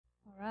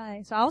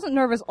Hi. So I wasn't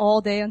nervous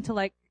all day until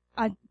like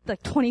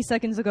 20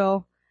 seconds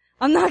ago.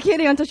 I'm not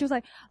kidding, until she was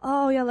like,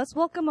 oh yeah, let's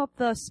welcome up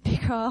the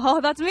speaker.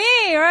 Oh, that's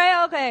me,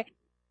 right? Okay.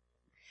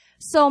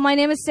 So my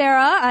name is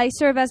Sarah. I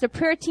serve as the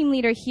prayer team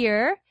leader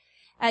here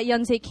at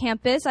Yonsei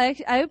campus.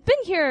 I've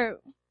been here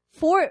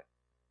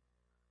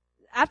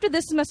after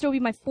this semester will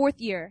be my 4th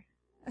year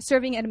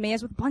serving at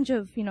Emmaus with a bunch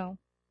of,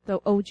 the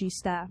OG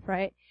staff,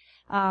 right?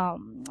 I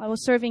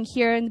was serving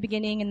here in the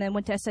beginning and then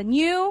went to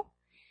SNU,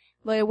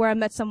 where I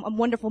met some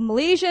wonderful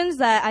Malaysians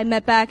that I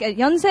met back at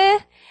Yonsei.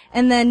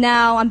 And then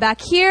now I'm back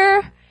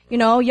here,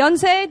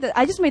 Yonsei.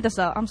 I just made this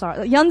up. I'm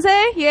sorry.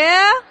 Yonsei?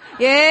 Yeah?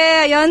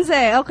 Yeah,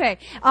 Yonsei. Okay.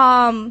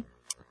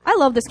 I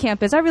love this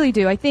campus. I really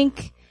do. I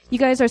think you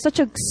guys are such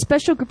a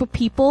special group of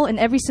people, and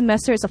every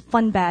semester is a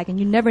fun bag, and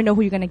you never know who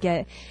you're going to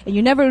get, and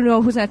you never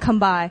know who's going to come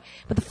by.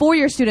 But the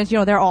 4-year students,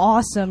 they're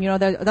awesome.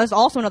 There's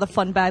also another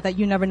fun bag that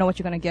you never know what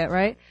you're going to get,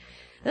 right?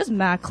 This is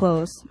mad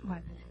close. Wow.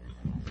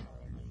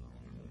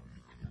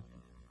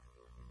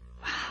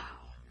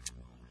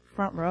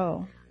 Front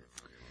row.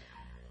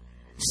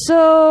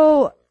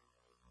 So,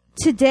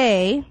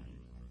 today,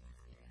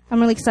 I'm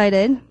really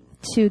excited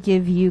to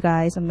give you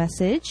guys a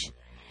message.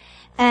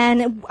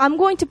 And I'm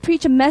going to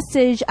preach a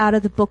message out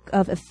of the book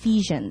of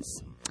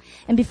Ephesians.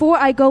 And before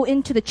I go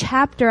into the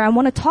chapter, I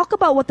want to talk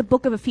about what the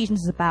book of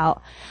Ephesians is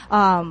about.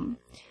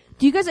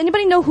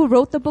 Anybody know who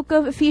wrote the book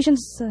of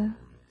Ephesians?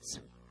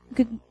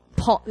 Good,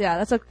 Paul. Yeah,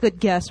 that's a good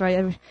guess,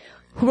 right?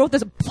 Who wrote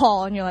this?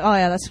 Paul. And you're like, oh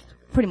yeah, that's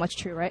pretty much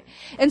true, right?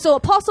 And so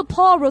Apostle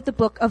Paul wrote the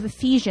book of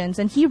Ephesians,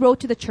 and he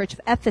wrote to the church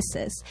of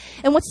Ephesus.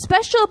 And what's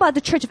special about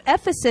the church of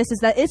Ephesus is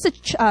that it's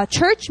a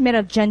church made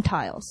of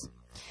Gentiles.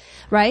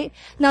 Right?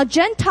 Now,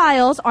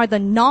 Gentiles are the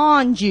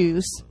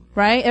non-Jews,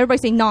 right? Everybody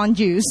say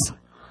non-Jews.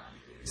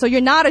 So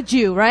you're not a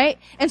Jew, right?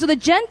 And so the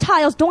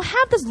Gentiles don't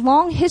have this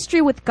long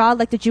history with God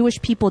like the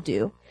Jewish people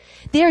do.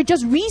 They are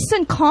just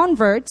recent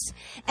converts.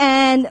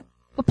 And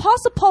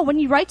Apostle Paul, when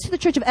he writes to the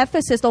church of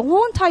Ephesus, the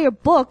whole entire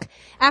book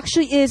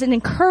actually is an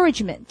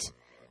encouragement.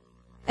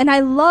 And I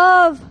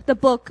love the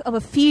book of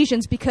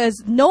Ephesians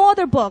because no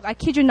other book, I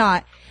kid you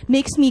not,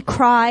 makes me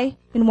cry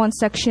in one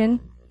section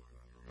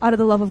out of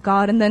the love of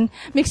God, and then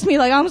makes me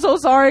like, I'm so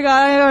sorry,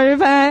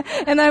 God, and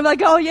then I'm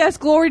like, oh yes,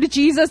 glory to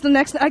Jesus. The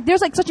next,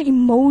 there's like such an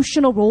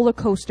emotional roller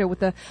coaster with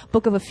the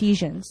book of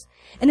Ephesians.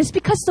 And it's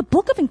because it's a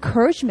book of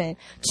encouragement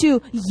to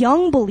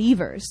young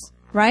believers,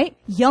 right?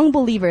 Young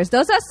believers.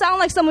 Does that sound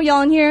like some of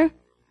y'all in here?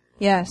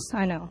 Yes,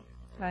 I know.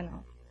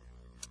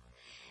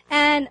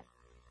 And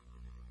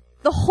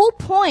the whole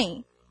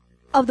point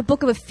of the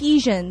book of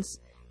Ephesians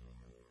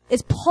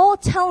is Paul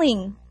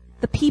telling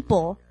the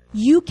people,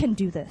 you can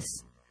do this.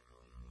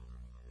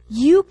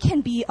 You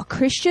can be a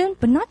Christian,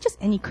 but not just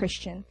any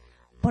Christian,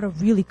 but a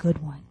really good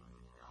one.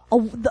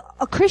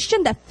 A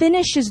Christian that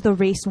finishes the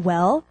race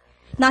well,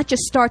 not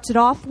just starts it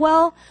off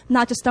well,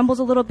 not just stumbles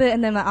a little bit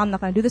and then I'm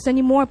not going to do this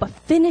anymore, but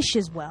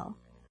finishes well.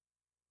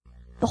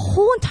 The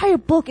whole entire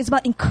book is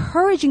about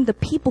encouraging the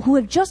people who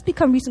have just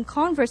become recent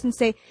converts and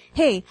say,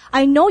 hey,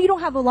 I know you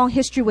don't have a long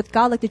history with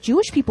God like the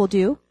Jewish people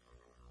do,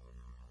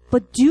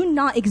 but do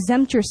not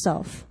exempt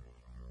yourself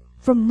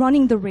from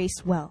running the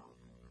race well,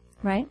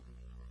 right?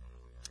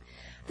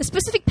 The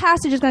specific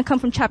passage is going to come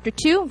from chapter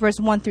 2, verse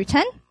 1 through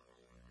 10.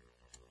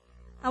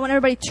 I want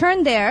everybody to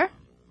turn there.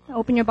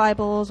 Open your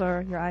Bibles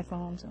or your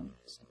iPhones and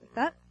stuff like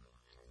that.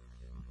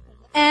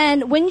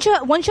 And once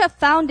you have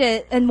found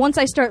it, and once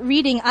I start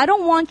reading, I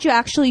don't want you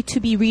actually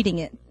to be reading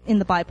it in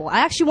the Bible.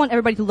 I actually want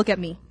everybody to look at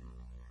me.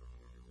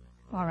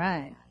 All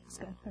right. That's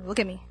good. Look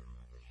at me.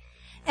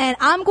 And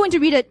I'm going to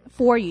read it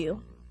for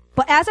you.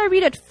 But as I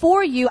read it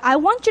for you, I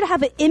want you to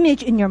have an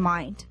image in your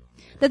mind.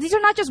 That these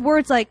are not just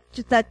words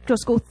that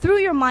just go through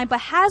your mind, but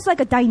has like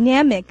a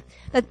dynamic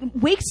that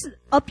wakes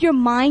up your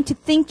mind to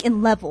think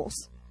in levels.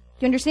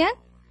 Do you understand?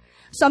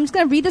 So I'm just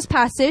going to read this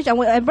passage. I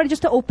want everybody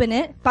just to open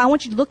it, but I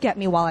want you to look at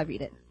me while I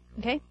read it.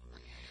 Okay?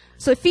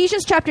 So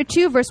Ephesians chapter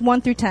 2, verse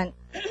 1 through 10.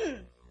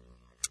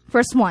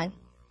 Verse 1.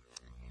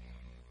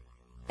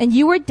 And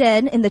you were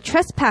dead in the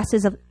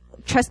trespasses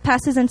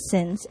and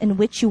sins in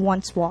which you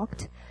once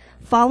walked,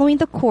 following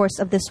the course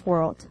of this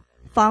world,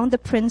 found the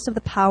prince of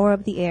the power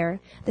of the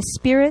air, the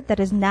spirit that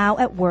is now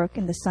at work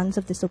in the sons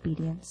of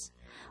disobedience,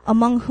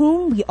 among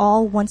whom we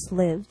all once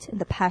lived in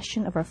the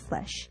passion of our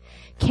flesh,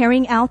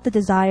 carrying out the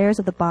desires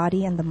of the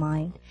body and the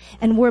mind,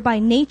 and were by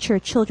nature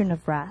children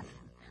of wrath,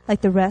 like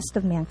the rest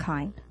of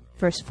mankind.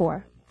 Verse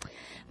 4.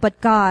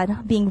 But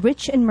God, being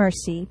rich in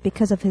mercy,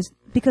 because of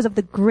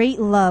the great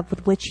love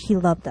with which he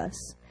loved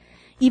us,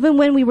 even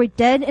when we were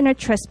dead in our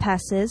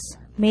trespasses,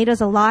 made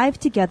us alive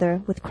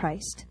together with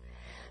Christ.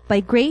 By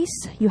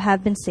grace you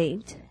have been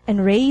saved,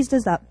 and raised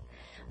us up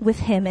with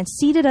him, and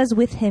seated us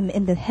with him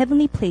in the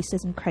heavenly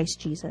places in Christ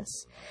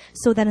Jesus,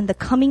 so that in the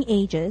coming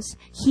ages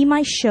he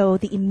might show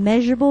the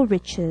immeasurable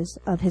riches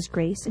of his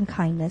grace and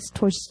kindness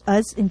towards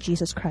us in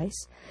Jesus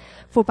Christ.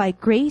 For by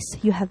grace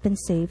you have been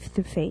saved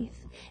through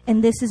faith,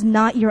 and this is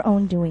not your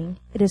own doing,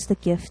 it is the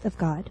gift of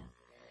God.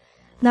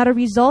 Not a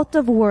result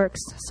of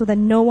works, so that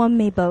no one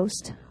may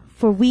boast,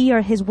 for we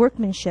are his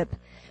workmanship,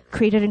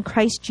 created in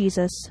Christ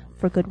Jesus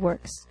for good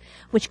works,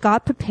 which God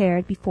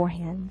prepared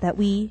beforehand that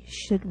we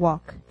should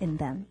walk in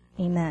them.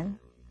 Amen.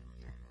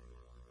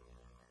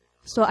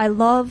 So I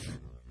love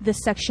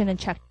this section in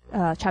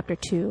chapter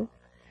 2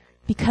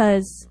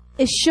 because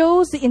it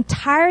shows the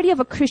entirety of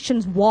a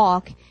Christian's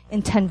walk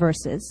in 10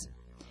 verses.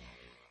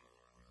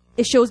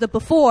 It shows the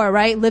before,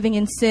 right? Living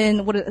in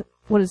sin. What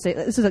is it?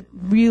 This is like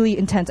really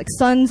intense. Like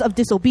sons of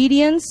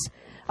disobedience,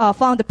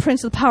 following the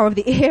prince of the power of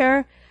the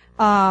air,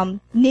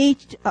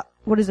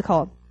 what is it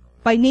called?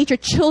 By nature,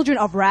 children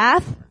of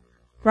wrath,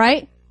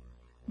 right?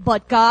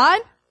 But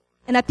God.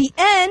 And at the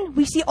end,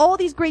 we see all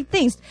these great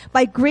things.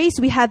 By grace,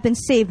 we have been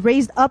saved,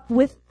 raised up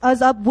with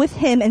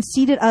him and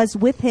seated us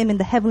with him in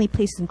the heavenly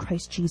places in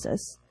Christ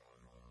Jesus.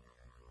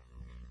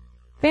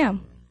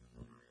 Bam.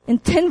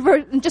 In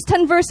just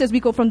 10 verses, we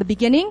go from the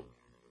beginning,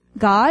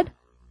 God,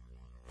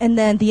 and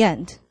then the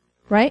end,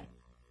 right?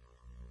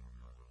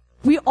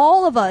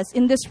 All of us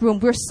in this room,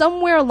 we're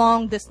somewhere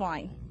along this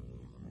line.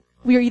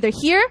 We are either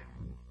here,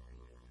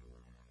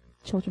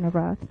 children of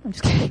wrath, I'm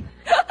just kidding.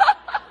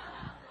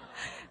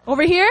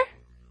 Over here,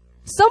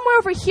 somewhere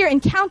over here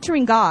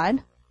encountering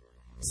God,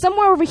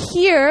 somewhere over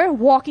here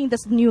walking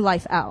this new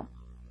life out.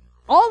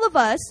 All of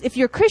us, if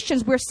you're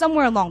Christians, we're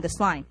somewhere along this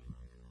line.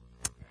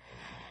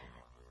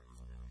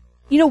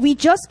 You know, we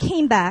just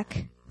came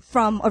back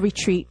from a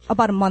retreat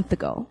about a month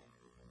ago.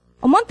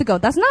 A month ago.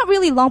 That's not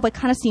really long, but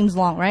kind of seems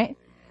long, right?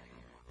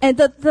 And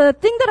the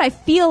thing that I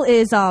feel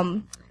is,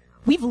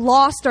 we've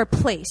lost our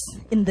place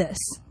in this.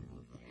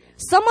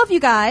 Some of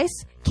you guys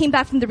came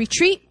back from the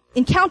retreat,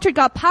 encountered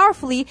God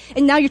powerfully,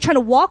 and now you're trying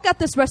to walk out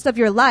this rest of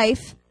your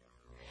life.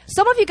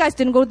 Some of you guys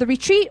didn't go to the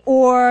retreat,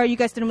 or you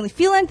guys didn't really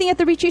feel anything at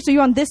the retreat, so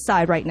you're on this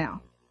side right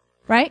now.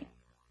 Right?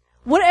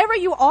 Whatever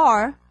you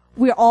are,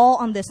 we're all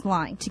on this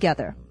line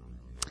together.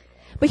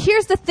 But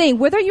here's the thing,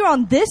 whether you're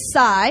on this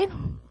side,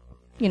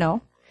 you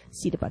know,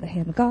 seated by the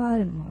hand of God,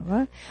 and blah, blah,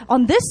 blah,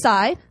 on this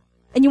side,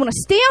 and you want to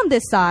stay on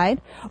this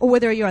side, or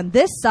whether you're on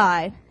this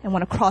side and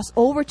want to cross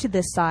over to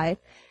this side,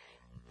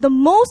 the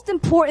most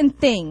important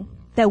thing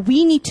that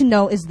we need to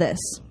know is this.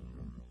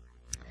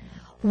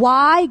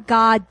 Why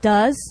God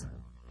does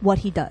what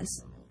he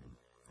does.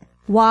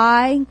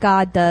 Why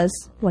God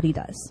does what he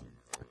does.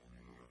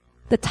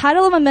 The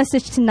title of my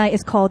message tonight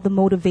is called The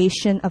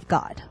Motivation of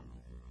God.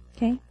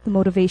 Okay? The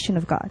motivation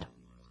of God.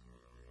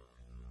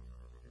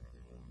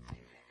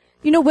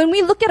 You know, when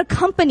we look at a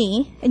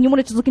company, and you want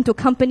to just look into a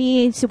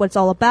company and see what it's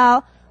all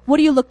about, what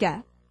do you look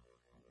at?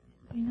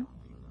 You know?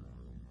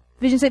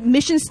 Vision statement,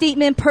 mission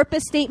statement,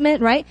 purpose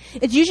statement, right?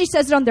 It usually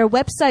says it on their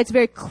website. It's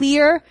very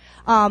clear.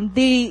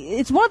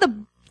 It's one of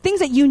the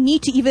things that you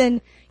need to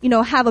even, you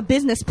know, have a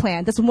business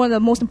plan. That's one of the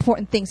most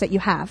important things that you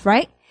have,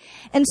 right?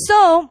 And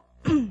so,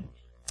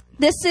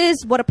 this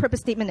is what a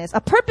purpose statement is.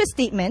 A purpose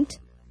statement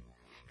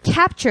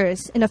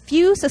captures in a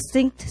few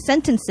succinct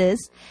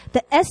sentences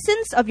the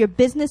essence of your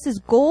business's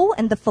goal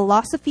and the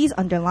philosophies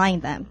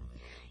underlying them.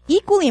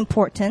 Equally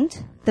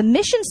important, the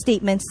mission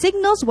statement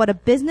signals what a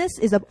business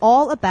is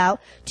all about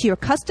to your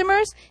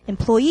customers,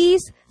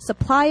 employees,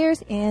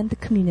 suppliers, and the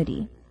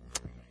community.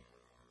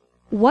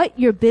 What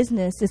your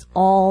business is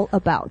all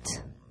about,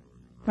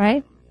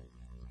 right?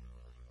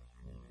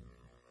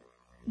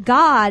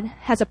 God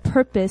has a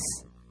purpose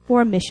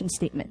or a mission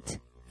statement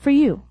for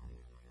you.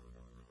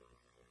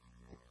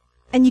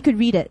 And you could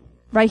read it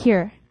right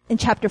here in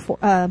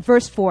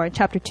verse 4 in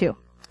chapter 2.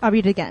 I'll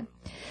read it again.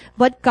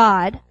 But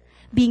God,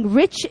 being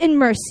rich in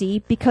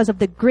mercy because of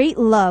the great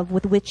love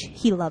with which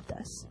he loved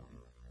us.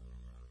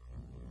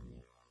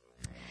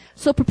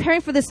 So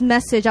preparing for this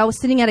message, I was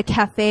sitting at a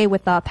cafe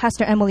with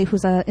Pastor Emily,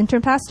 who's an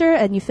intern pastor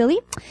at New Philly.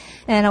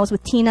 And I was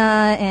with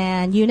Tina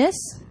and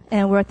Eunice.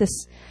 And we're at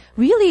this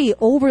really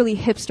overly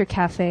hipster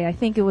cafe. I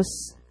think it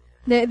was,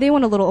 they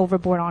went a little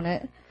overboard on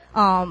it.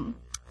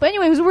 But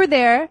anyways, we were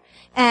there,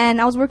 and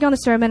I was working on a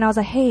sermon, and I was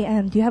like, hey,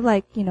 do you have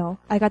I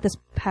got this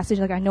passage,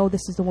 I know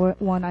this is the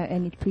one I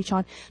need to preach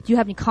on. Do you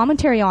have any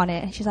commentary on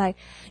it? And she's like,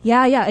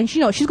 yeah. And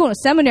she's going to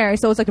seminary,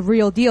 so it's like a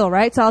real deal,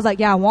 right? So I was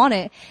like, yeah, I want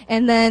it.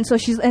 And then, so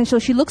she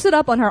looks it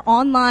up on her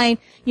online,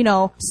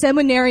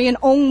 seminarian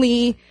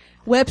only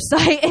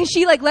website, and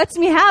she lets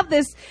me have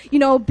this,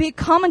 big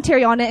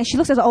commentary on it, and she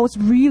looks at it, it's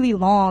really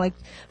long,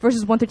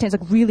 verses 1 through 10 is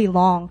really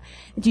long.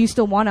 Do you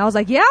still want it? I was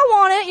like, yeah, I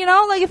want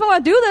it, if I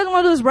want to do this, I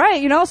want to do this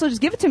right, so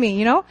just give it to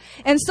me,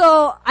 And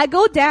so I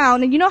go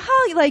down, and you know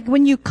how,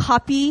 when you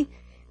copy,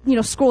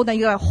 scroll down,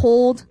 you gotta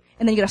hold,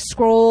 and then you gotta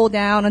scroll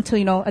down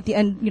until, at the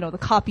end, the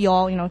copy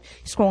all,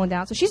 scrolling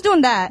down. So she's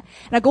doing that.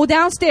 And I go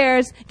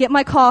downstairs, get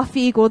my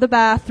coffee, go to the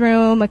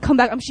bathroom, I come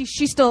back,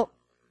 she's still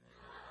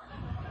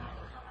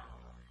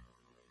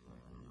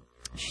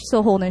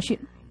holding it. She's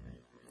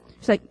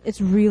like,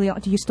 it's really,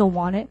 do you still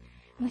want it?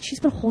 I'm like,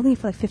 she's been holding it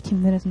for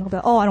 15 minutes, and I'll be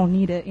like, I don't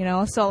need it,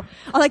 So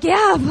I'm like,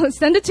 yeah,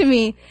 send it to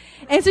me.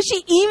 And so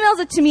she emails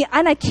it to me,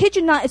 and I kid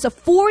you not, it's a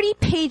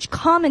 40-page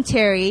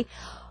commentary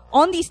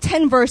on these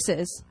 10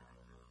 verses.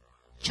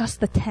 Just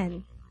the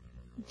 10.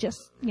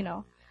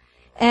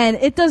 And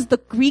it does the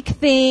Greek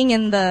thing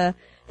and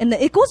And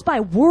it goes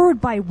by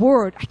word.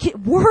 I get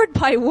word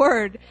by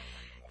word.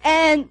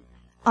 And,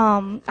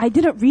 I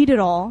didn't read it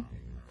all.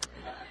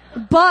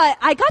 But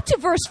I got to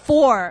verse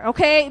 4,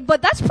 okay?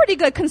 But that's pretty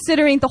good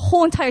considering the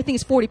whole entire thing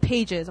is 40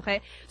 pages,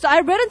 okay? So I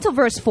read until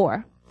verse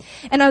 4.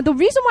 And the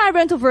reason why I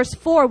read until verse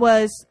 4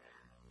 was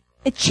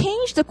it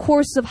changed the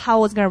course of how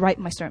I was going to write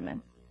my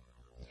sermon.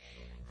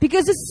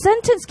 Because this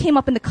sentence came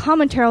up in the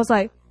commentary. I was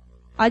like,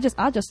 I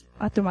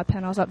threw my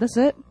pen. I was like, this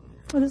is it?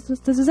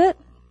 This is it?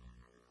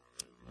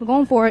 We're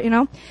going for it, you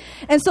know?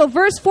 And so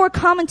verse 4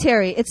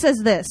 commentary, it says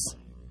this.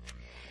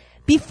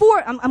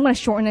 Before, I'm going to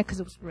shorten it because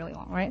it was really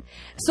long, right?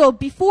 So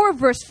before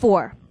verse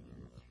 4,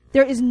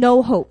 there is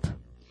no hope.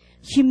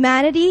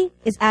 Humanity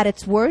is at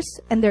its worst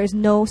and there is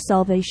no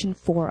salvation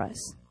for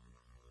us.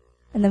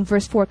 And then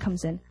verse 4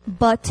 comes in.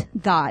 But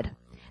God.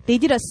 They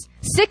did a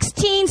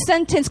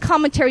 16-sentence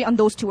commentary on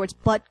those two words.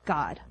 But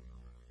God.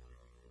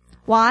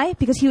 Why?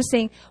 Because he was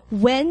saying,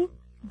 when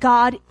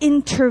God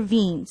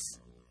intervenes.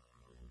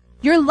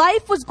 Your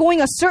life was going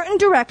a certain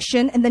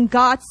direction, and then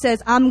God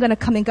says, I'm going to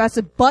come in. God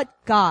said, but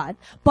God.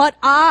 But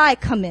I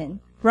come in.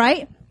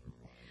 Right?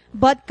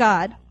 But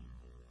God.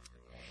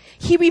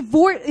 He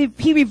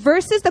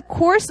reverses the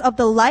course of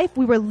the life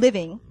we were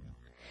living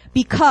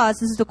because,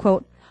 this is the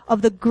quote,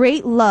 of the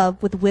great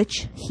love with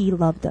which he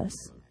loved us.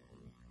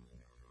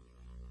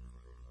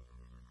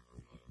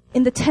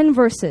 In the 10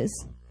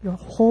 verses, your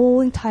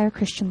whole entire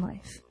Christian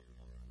life,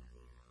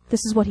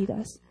 this is what he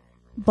does.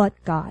 But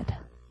God.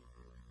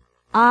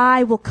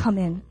 I will come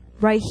in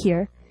right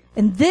here,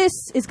 and this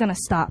is going to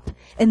stop,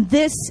 and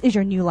this is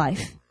your new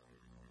life.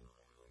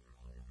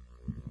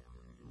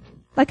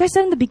 Like I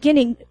said in the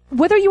beginning,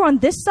 whether you're on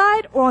this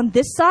side or on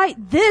this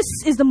side, this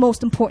is the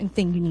most important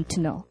thing you need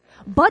to know.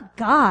 But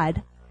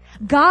God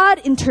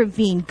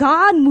intervened.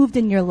 God moved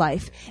in your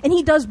life. And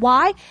he does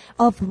why?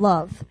 Of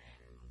love.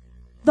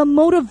 The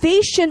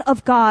motivation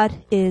of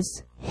God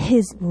is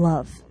his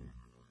love.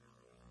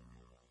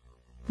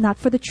 Not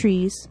for the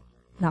trees,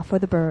 not for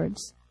the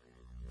birds,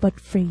 but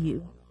for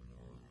you.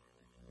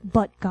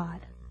 But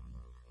God.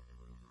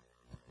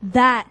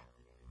 That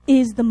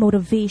is the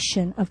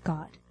motivation of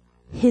God.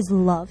 His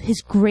love,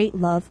 his great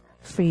love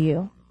for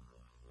you.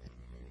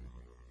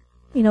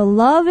 You know,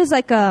 love is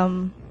like,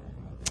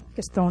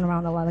 gets thrown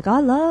around a lot. Like,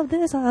 I love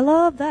this, I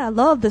love that, I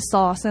love this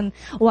sauce, and,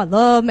 oh, I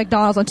love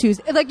McDonald's on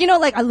Tuesday. Like, you know,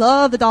 like, I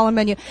love the dollar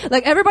menu.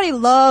 Like, everybody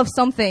loves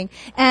something.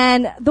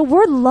 And the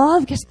word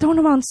love gets thrown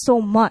around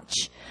so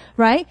much,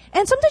 right?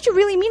 And sometimes you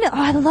really mean it.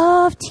 Oh, I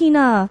love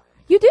Tina.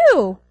 You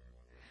do.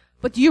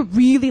 But do you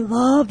really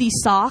love these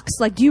socks?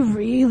 Like, do you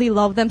really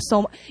love them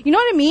so much? You know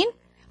what I mean?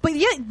 But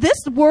yet, this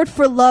word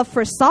for love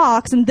for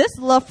socks and this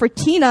love for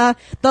Tina,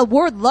 the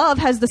word love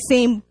has the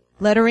same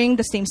lettering,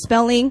 the same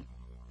spelling,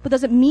 but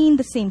doesn't mean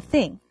the same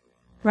thing,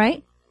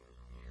 right?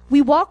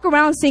 We walk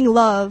around saying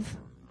love.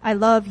 I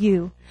love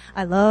you.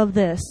 I love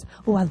this.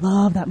 Oh, I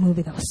love that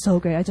movie. That was so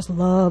great. I just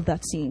love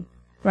that scene,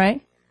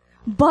 right?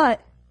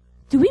 But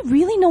do we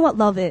really know what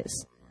love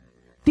is?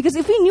 Because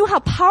if we knew how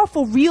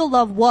powerful real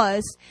love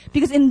was,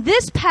 because in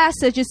this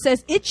passage it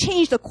says it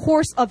changed the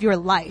course of your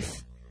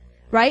life.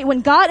 Right?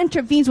 When God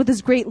intervenes with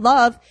his great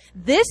love,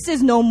 this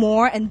is no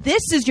more and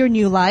this is your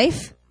new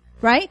life.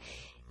 Right?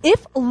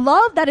 If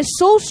love that is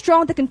so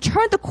strong that can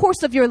turn the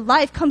course of your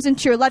life comes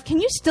into your life,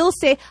 can you still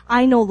say,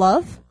 I know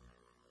love?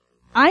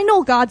 I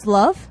know God's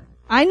love.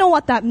 I know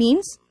what that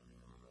means.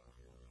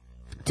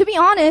 To be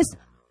honest,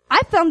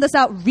 I found this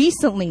out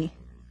recently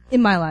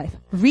in my life.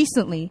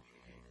 Recently.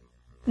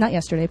 Not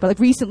yesterday, but like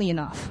recently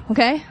enough.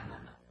 Okay?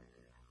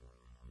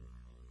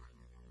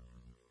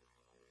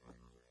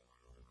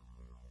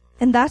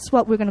 And that's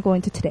what we're going to go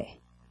into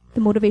today.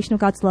 The motivation of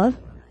God's love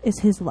is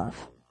his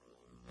love.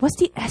 What's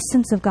the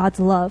essence of God's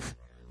love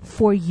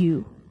for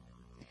you?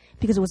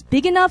 Because it was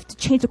big enough to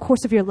change the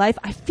course of your life,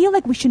 I feel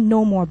like we should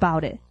know more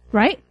about it,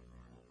 right?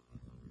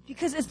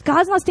 Because it's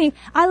God's not saying,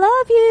 I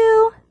love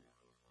you.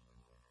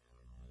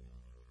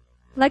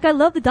 Like I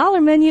love the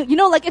dollar menu. You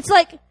know, like it's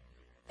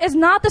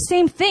not the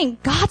same thing.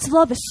 God's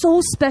love is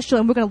so special,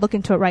 and we're going to look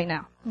into it right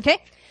now,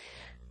 okay?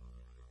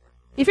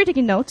 If you're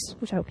taking notes,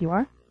 which I hope you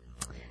are,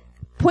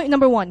 point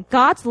number 1,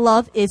 God's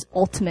love is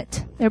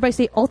ultimate. Everybody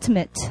say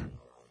ultimate.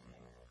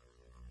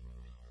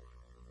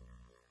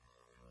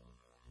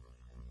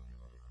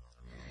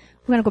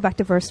 We're going to go back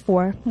to verse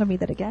 4. I'm going to read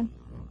that again.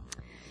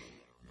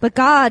 But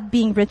God,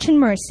 being rich in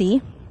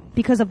mercy,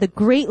 because of the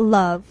great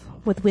love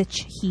with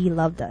which he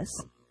loved us.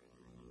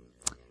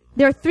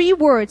 There are 3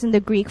 words in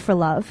the Greek for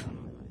love.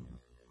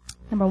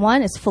 Number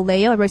 1 is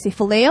phileo. Everybody say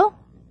phileo.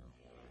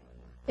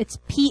 It's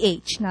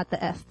P-H, not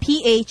the F.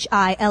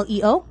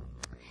 P-H-I-L-E-O.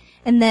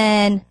 And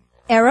then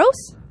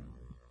eros,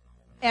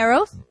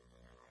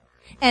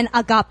 and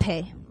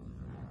agape.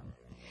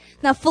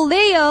 Now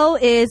phileo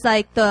is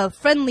like the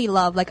friendly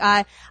love. Like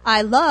I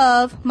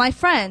love my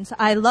friends.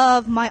 I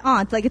love my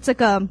aunt. Like it's like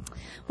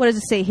what does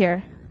it say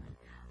here?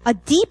 A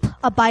deep,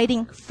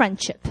 abiding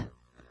friendship,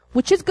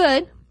 which is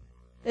good.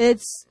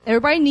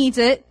 Everybody needs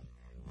it.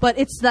 But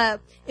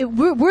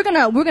we're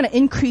gonna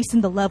increase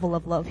in the level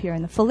of love here.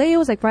 And the phileo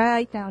is like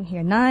right down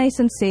here, nice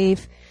and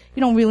safe.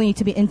 You don't really need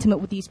to be intimate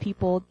with these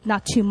people,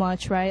 not too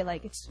much, right?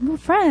 Like we're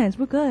friends,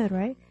 we're good,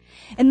 right?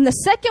 And the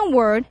second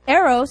word,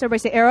 eros,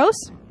 everybody say eros.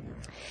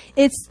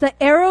 It's the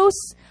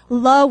eros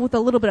love with a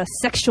little bit of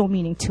sexual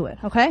meaning to it,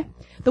 okay?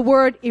 The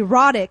word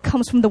erotic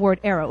comes from the word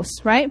eros,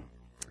 right?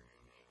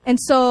 And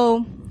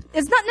so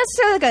it's not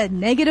necessarily like a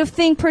negative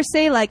thing per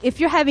se. Like if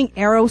you're having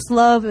eros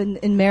love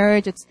in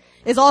marriage,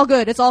 it's all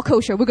good. It's all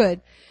kosher. We're good.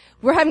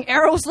 We're having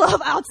eros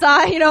love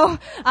outside,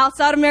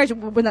 outside of marriage.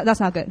 That's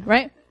not good,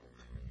 right?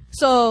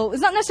 So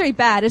it's not necessarily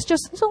bad. It's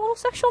just, there's a little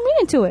sexual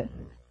meaning to it.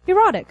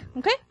 Erotic,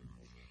 okay?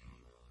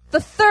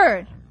 The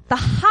third, the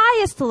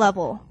highest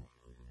level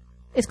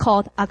is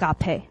called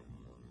agape.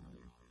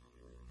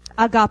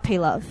 Agape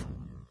love.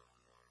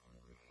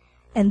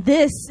 And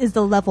this is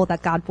the level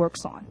that God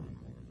works on.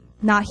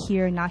 Not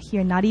here, not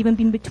even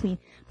in between,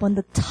 but on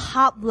the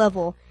top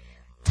level,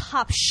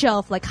 top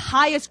shelf, like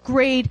highest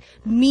grade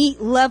meat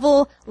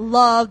level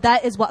love.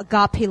 That is what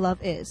agape love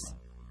is.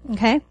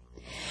 Okay?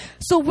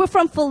 So we're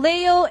from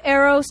phileo,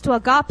 eros to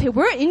agape.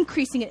 We're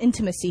increasing in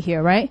intimacy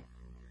here, right?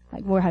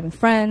 Like we're having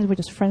friends. We're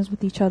just friends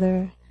with each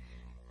other.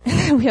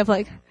 We have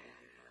like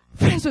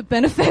friends with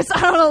benefits.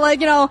 I don't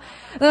know,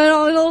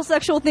 little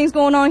sexual things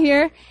going on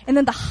here. And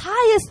then the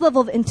highest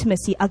level of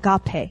intimacy,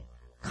 agape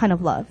kind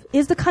of love,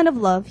 is the kind of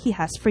love he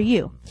has for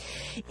you.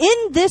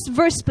 In this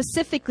verse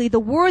specifically, the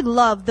word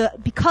love,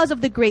 because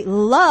of the great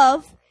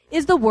love,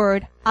 is the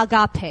word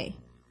agape.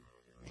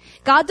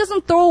 God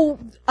doesn't throw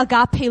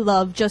agape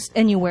love just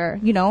anywhere,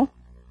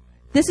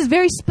 This is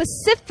very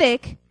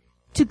specific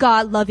to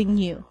God loving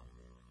you.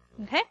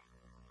 Okay?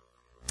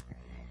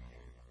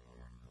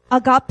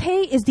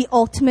 Agape is the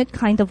ultimate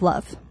kind of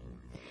love.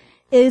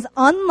 It is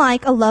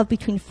unlike a love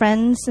between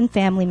friends and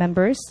family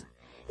members.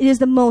 It is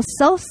the most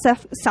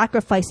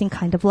self-sacrificing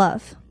kind of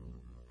love.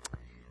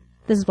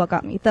 This is what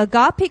got me. The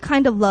agape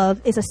kind of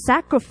love is a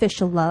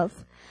sacrificial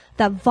love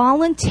that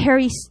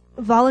voluntarily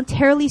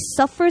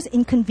suffers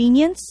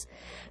inconvenience,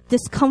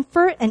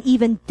 discomfort, and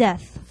even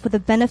death for the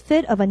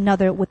benefit of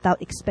another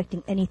without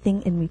expecting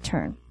anything in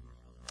return.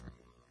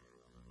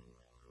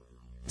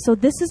 So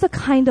this is a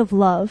kind of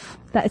love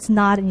that it's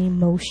not an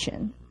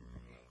emotion.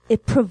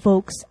 It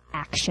provokes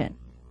action.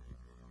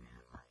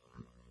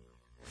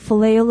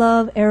 Phileo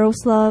love,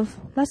 eros love,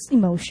 that's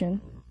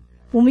emotion.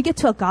 When we get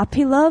to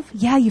agape love,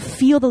 yeah, you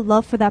feel the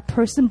love for that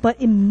person,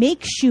 but it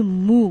makes you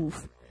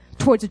move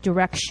towards a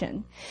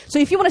direction. So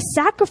if you want to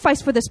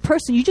sacrifice for this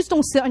person, you just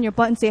don't sit on your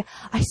butt and say,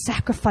 I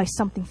sacrificed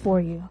something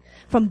for you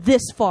from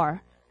this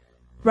far,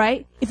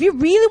 right? If you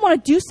really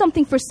want to do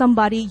something for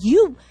somebody,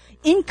 you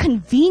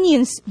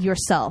inconvenience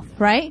yourself,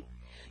 right?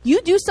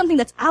 You do something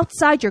that's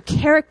outside your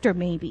character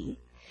maybe.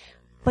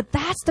 But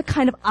that's the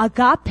kind of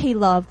agape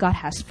love God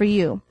has for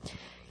you.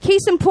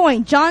 Case in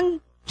point,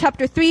 John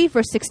chapter 3,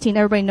 verse 16.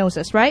 Everybody knows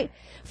this, right?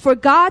 For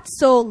God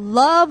so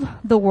loved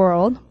the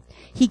world,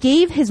 he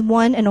gave his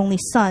one and only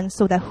Son,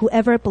 so that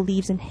whoever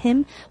believes in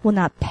him will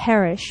not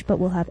perish, but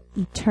will have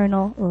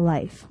eternal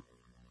life.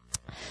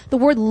 The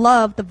word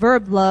love, the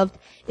verb loved,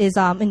 is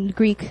in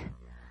Greek,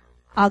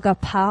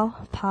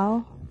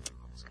 agapao.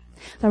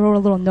 I wrote a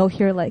little note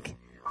here,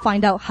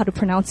 find out how to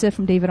pronounce it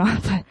from David on,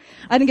 but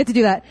I didn't get to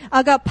do that.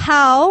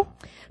 Agapao,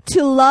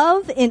 to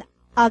love in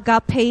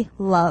agape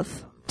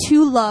love.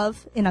 To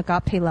love in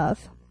agape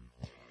love.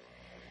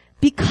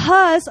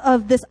 Because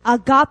of this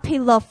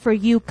agape love for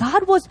you,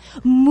 God was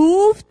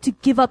moved to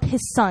give up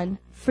his Son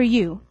for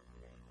you.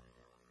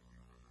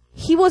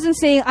 He wasn't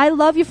saying, I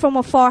love you from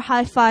afar,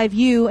 high five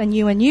you and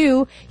you and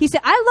you. He said,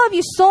 I love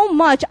you so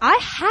much, I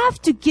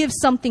have to give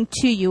something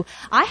to you.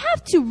 I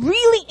have to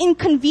really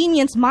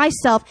inconvenience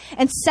myself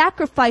and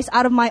sacrifice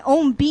out of my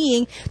own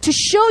being to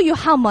show you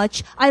how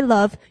much I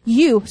love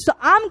you. So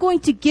I'm going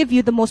to give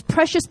you the most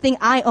precious thing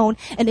I own,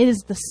 and it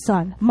is the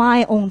Son,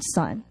 my own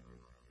Son.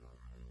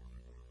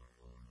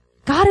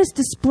 God is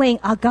displaying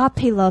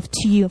agape love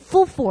to you,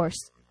 full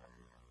force.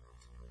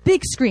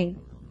 Big screen.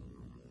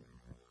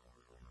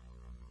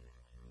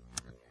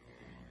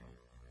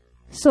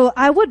 So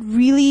I would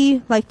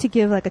really like to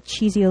give a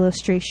cheesy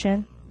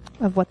illustration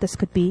of what this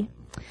could be.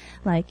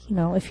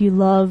 If you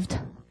loved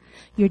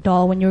your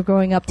doll when you were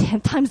growing up, 10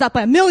 times that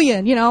by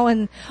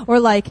 1,000,000, or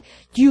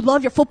do you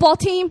love your football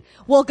team?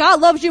 Well,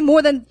 God loves you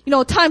more than,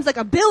 times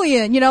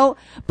 1,000,000,000,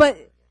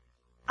 but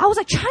I was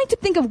trying to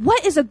think of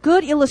what is a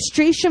good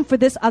illustration for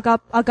this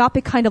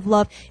agape kind of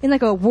love in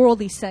a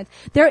worldly sense.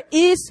 There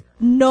is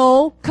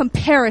no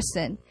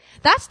comparison.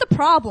 That's the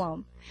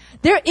problem.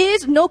 There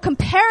is no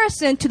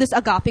comparison to this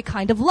agape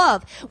kind of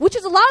love, which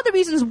is a lot of the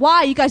reasons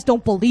why you guys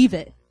don't believe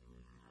it.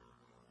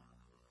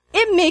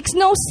 It makes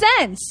no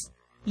sense.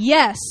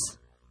 Yes,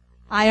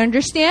 I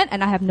understand,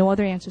 and I have no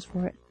other answers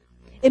for it.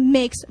 It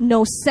makes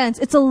no sense.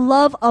 It's a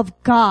love of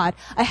God,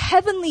 a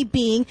heavenly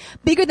being,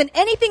 bigger than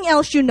anything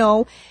else you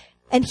know,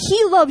 and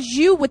he loves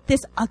you with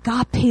this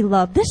agape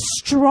love, this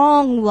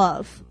strong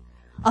love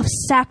of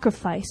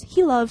sacrifice.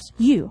 He loves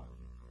you.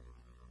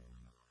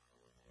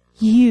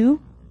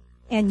 You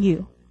and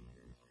you.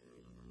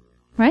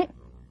 Right?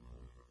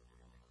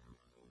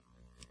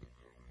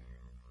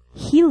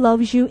 He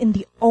loves you in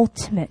the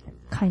ultimate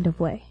kind of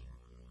way.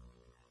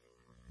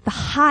 The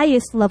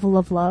highest level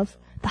of love,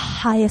 the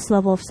highest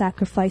level of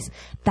sacrifice,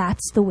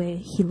 that's the way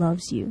he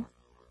loves you.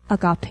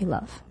 Agape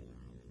love.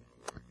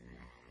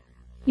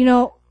 You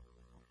know,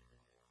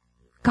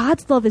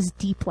 God's love is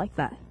deep like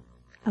that.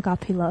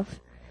 Agape love.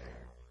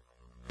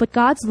 But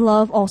God's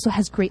love also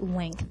has great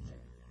length.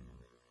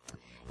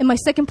 And my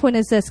second point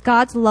is this: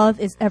 God's love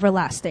is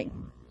everlasting.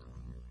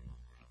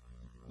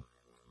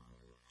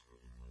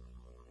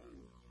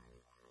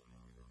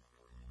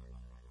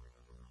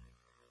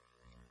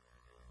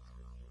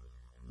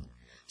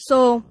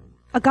 So,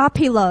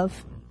 agape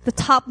love, the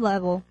top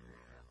level,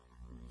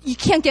 you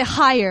can't get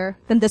higher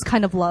than this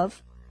kind of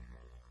love.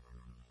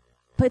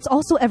 But it's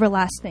also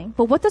everlasting.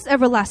 But what does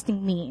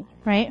everlasting mean,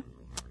 right?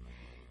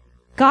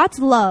 God's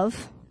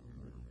love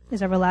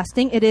is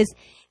everlasting. It is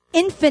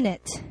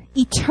infinite,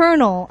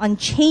 eternal,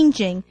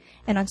 unchanging,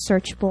 and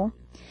unsearchable.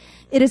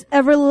 It is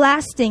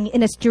everlasting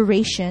in its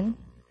duration.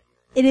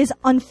 It is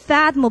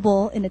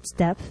unfathomable in its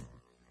depth,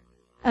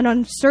 and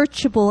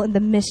unsearchable in the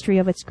mystery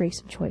of its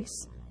grace and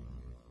choice.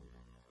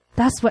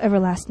 That's what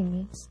everlasting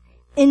means.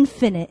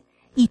 Infinite,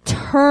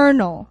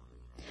 eternal,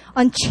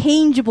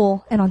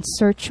 unchangeable, and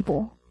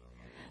unsearchable.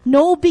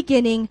 No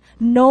beginning,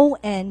 no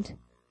end.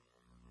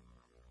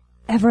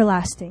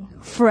 Everlasting,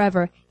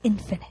 forever,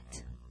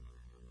 infinite.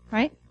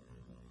 Right?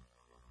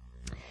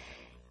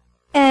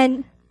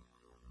 And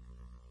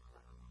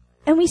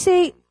we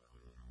say,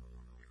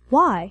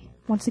 why?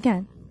 Once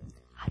again,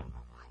 I don't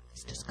know why.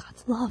 It's just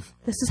God's love.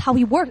 This is how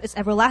he works. It's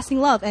everlasting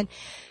love. And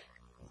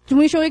can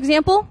we show you an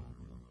example?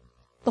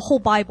 The whole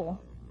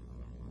Bible.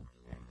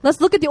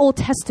 Let's look at the Old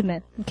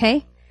Testament,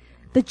 okay?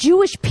 The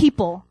Jewish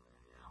people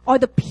are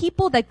the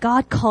people that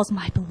God calls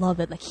my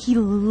beloved. Like, he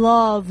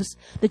loves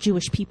the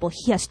Jewish people.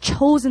 He has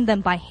chosen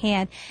them by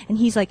hand. And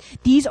he's like,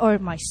 these are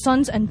my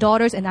sons and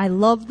daughters, and I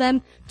love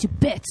them to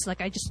bits.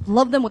 Like, I just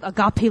love them with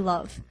agape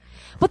love.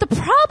 But the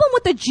problem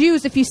with the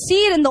Jews, if you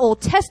see it in the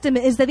Old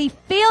Testament, is that they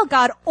fail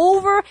God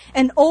over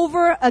and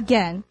over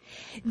again.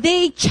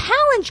 They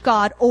challenge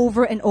God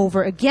over and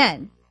over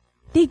again.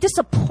 They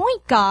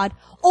disappoint God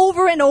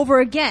over and over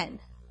again.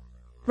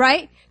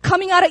 Right?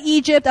 Coming out of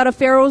Egypt, out of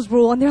Pharaoh's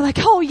rule, and they're like,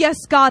 oh yes,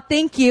 God,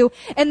 thank you.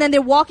 And then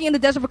they're walking in the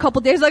desert for a couple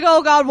of days, like,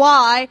 oh God,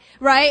 why?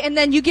 Right? And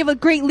then you give a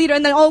great leader,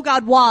 and then, oh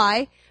God,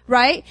 why?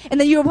 Right? And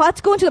then you're about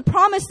to go into the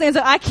promised land,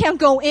 like, I can't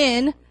go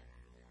in.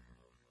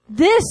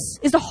 This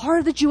is the heart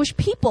of the Jewish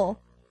people.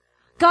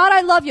 God,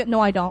 I love you. No,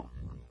 I don't.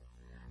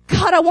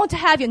 God, I want to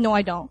have you. No,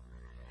 I don't.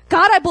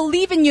 God, I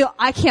believe in you.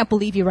 I can't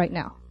believe you right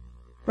now.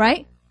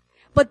 Right?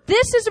 But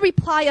this is a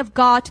reply of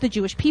God to the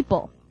Jewish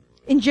people.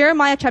 In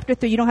Jeremiah chapter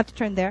 3, you don't have to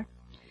turn there.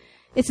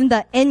 It's in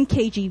the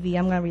NKJV.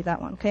 I'm going to read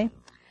that one, okay?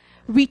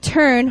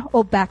 Return,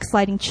 O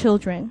backsliding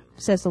children,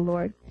 says the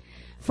Lord,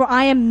 for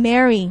I am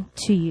married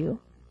to you.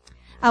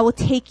 I will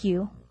take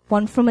you,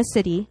 one from a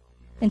city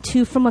and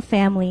two from a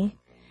family,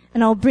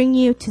 and I will bring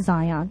you to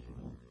Zion.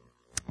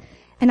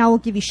 And I will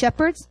give you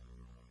shepherds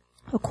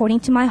according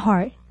to my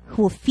heart,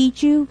 who will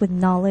feed you with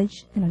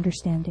knowledge and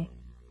understanding.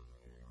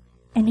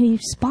 And he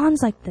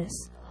responds like this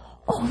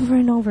over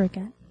and over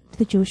again to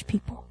the Jewish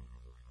people.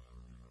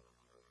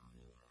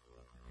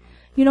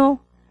 You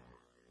know,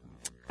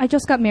 I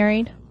just got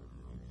married.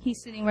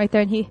 He's sitting right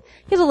there, and he's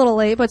a little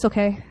late, but it's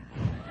okay.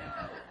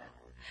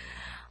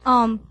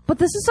 But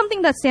this is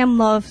something that Sam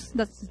loves.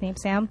 That's his name,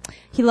 Sam.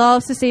 He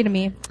loves to say to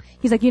me.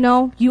 He's like, you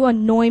know, you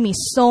annoy me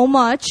so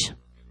much,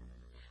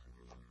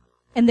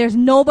 and there's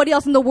nobody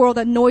else in the world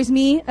that annoys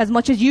me as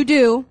much as you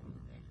do,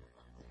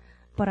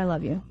 but I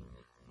love you.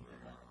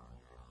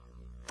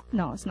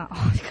 No, it's not.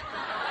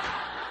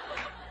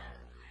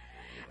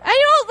 And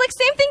you know, like,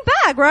 same thing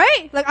back,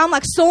 right? Like, I'm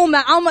like so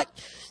mad. I'm like,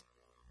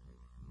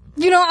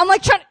 you know, I'm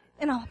like trying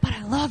to, but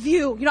I love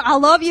you. You know, I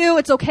love you.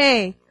 It's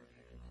okay.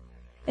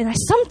 And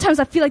sometimes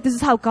I feel like this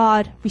is how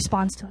God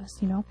responds to us,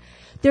 you know.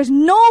 There's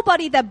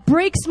nobody that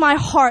breaks my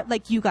heart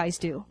like you guys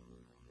do.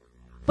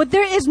 But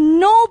there is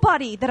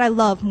nobody that I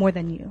love more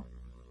than you.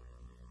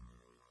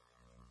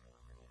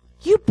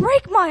 You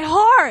break my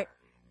heart.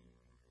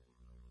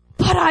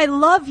 But I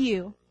love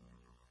you.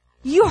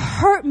 You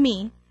hurt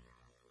me.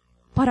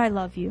 But I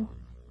love you.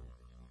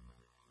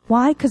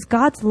 Why? Because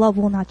God's love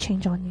will not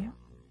change on you.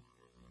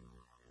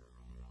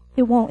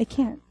 It won't. It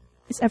can't.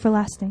 It's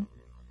everlasting.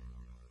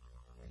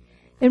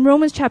 In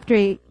Romans chapter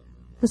 8,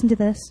 listen to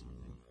this.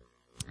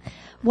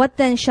 What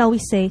then shall we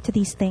say to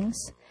these things?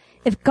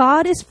 If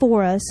God is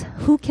for us,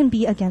 who can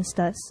be against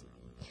us?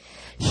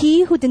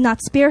 He who did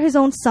not spare his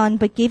own son,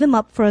 but gave him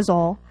up for us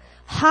all,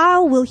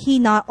 how will he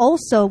not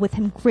also with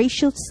him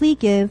graciously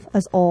give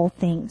us all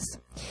things?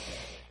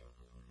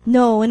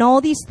 No, in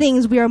all these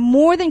things we are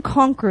more than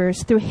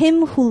conquerors through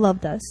him who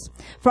loved us.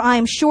 For I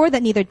am sure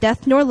that neither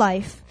death nor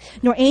life,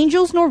 nor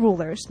angels nor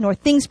rulers, nor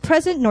things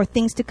present nor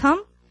things to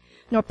come,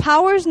 nor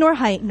powers nor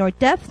height, nor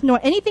depth, nor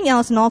anything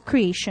else in all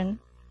creation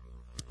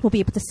will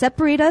be able to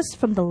separate us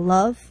from the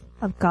love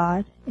of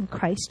God in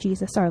Christ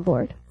Jesus our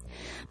Lord.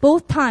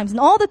 Both times, and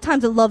all the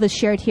times that love is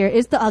shared here,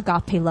 is the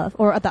agape love,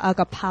 or the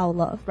agapao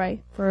love,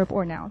 right? Verb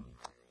or noun.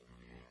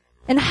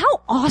 And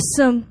how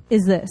awesome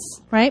is this,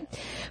 right?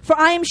 For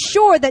I am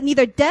sure that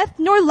neither death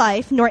nor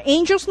life, nor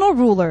angels nor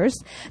rulers,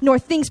 nor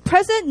things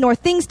present, nor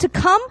things to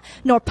come,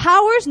 nor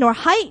powers, nor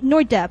height,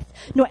 nor depth,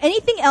 nor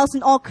anything else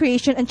in all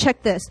creation, and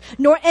check this,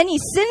 nor any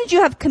sins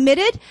you have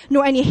committed,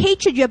 nor any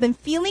hatred you have been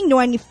feeling,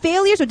 nor any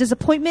failures or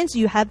disappointments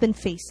you have been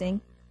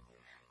facing,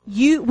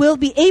 you will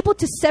be able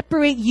to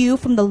separate you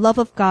from the love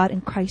of God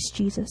in Christ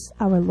Jesus,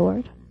 our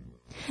Lord.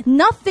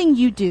 Nothing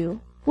you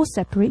do will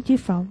separate you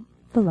from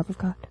the love of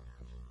God.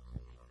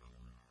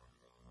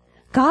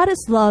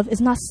 God's love is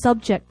not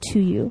subject to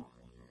you,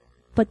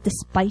 but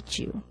despite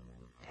you.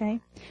 Okay?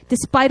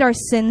 Despite our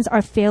sins,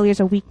 our failures,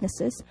 our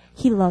weaknesses,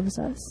 He loves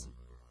us.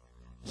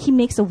 He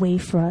makes a way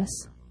for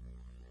us.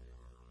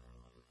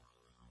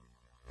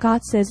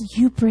 God says,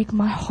 you break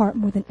my heart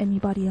more than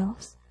anybody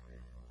else,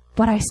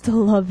 but I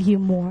still love you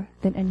more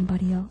than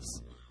anybody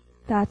else.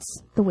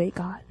 That's the way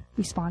God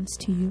responds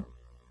to you.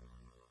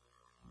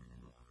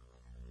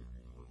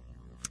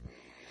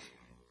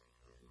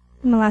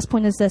 And my last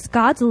point is this.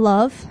 God's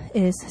love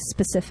is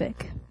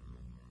specific.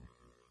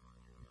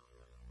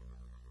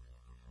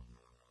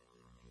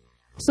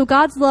 So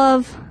God's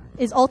love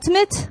is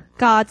ultimate.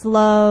 God's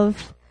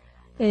love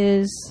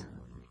is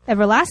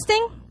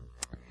everlasting.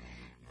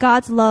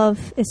 God's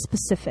love is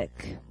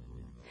specific.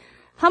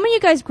 How many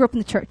of you guys grew up in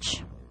the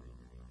church?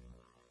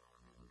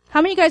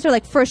 How many of you guys are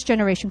like first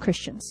generation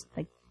Christians?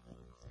 Like,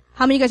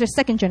 how many of you guys are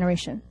second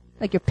generation?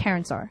 Like your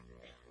parents are?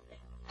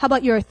 How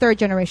about your third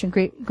generation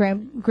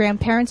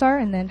grandparents are?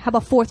 And then how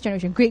about fourth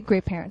generation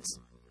great-grandparents?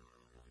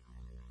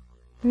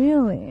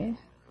 Really?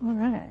 All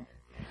right.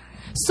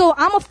 So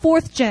I'm a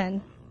fourth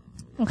gen,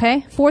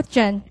 okay? Fourth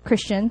gen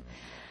Christian.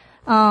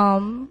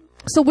 So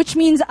which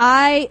means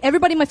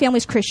everybody in my family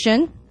is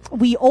Christian.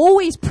 We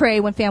always pray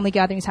when family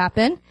gatherings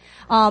happen.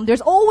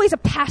 There's always a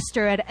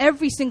pastor at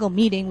every single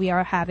meeting we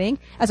are having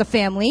as a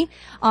family.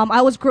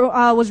 I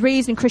was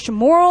raised in Christian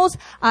morals.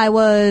 I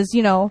was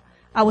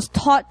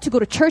taught to go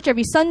to church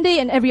every Sunday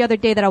and every other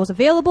day that I was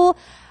available.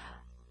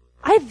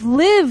 I've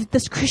lived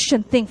this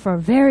Christian thing for a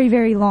very,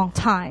 very long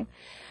time.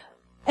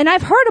 And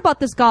I've heard about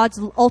this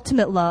God's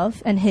ultimate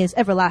love and His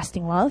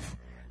everlasting love.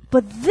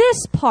 But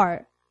this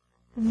part,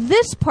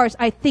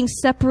 I think,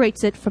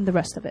 separates it from the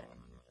rest of it.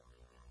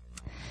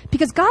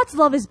 Because God's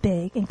love is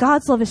big and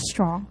God's love is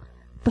strong,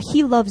 but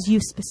He loves you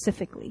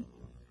specifically.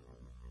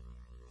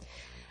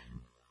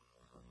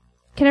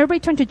 Can everybody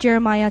turn to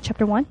Jeremiah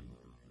chapter 1?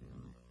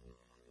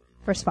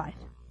 Verse 5.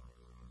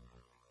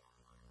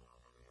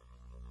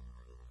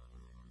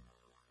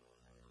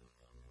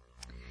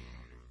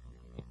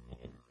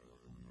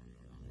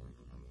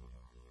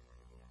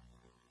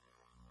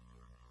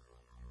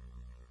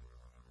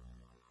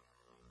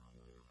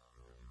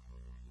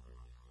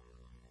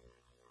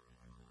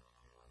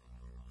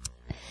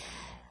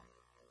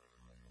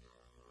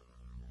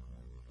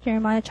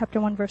 Jeremiah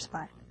chapter 1 verse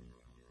 5.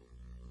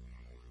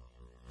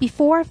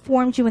 Before I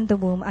formed you in the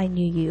womb, I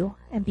knew you,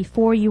 and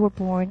before you were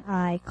born,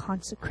 I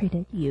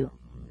consecrated you.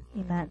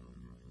 Amen.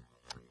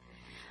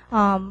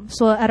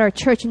 So at our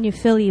church in New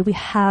Philly, we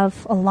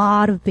have a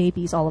lot of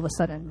babies all of a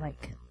sudden,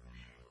 like,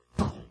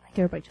 boom, like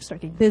everybody just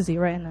started getting busy,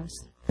 right? And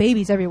there's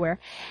babies everywhere.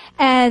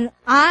 And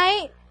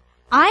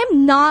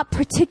I'm not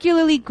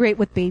particularly great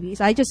with babies.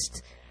 I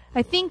wish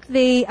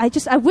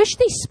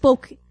they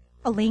spoke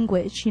a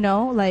language,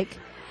 like,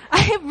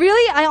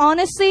 I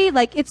honestly,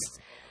 like,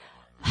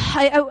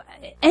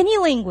 any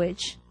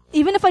language,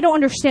 even if I don't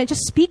understand,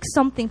 just speak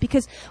something,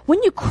 because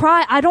when you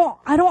cry, I don't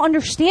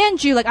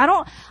understand you. Like, I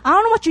don't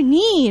know what you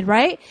need,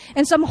 right?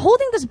 And so I'm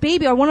holding this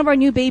baby, or one of our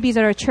new babies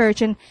at our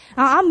church, and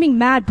I'm being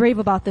mad brave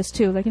about this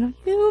too. Like, you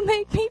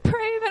make me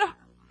brave, and I'm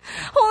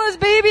holding this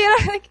baby,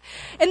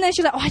 and then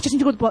she's like, oh, I just need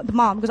to go to the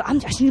mom, because I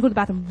just need to go to the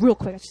bathroom real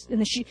quick. And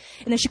then she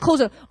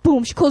closed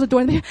she closed the door,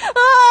 and the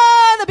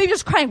baby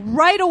just crying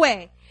right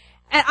away.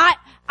 And I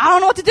don't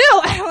know what to do.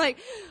 I'm like,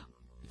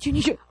 do you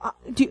need your, I'm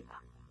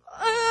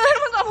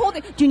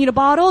holding, do you need a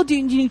bottle? Do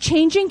you need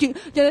changing?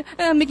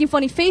 Making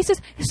funny faces.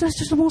 So it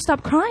just won't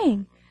stop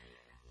crying.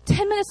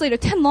 10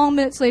 long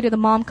minutes later, the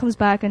mom comes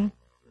back and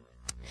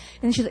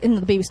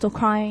the baby's still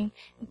crying.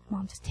 And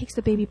mom just takes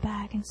the baby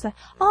back and says,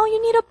 oh,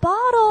 you need a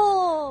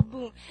bottle.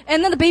 Boom.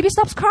 And then the baby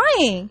stops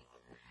crying.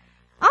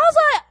 I was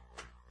like,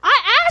 I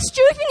asked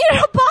you if you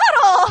needed a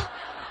bottle.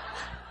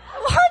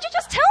 Why don't you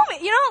just tell me?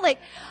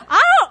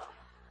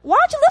 Why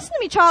don't you listen to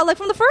me, child, like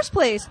from the first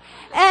place?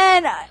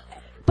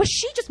 But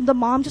the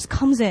mom just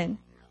comes in,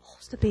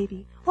 holds the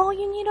baby. Oh,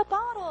 you need a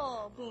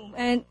bottle. Boom.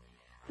 And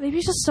the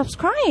baby just stops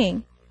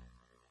crying.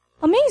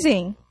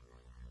 Amazing.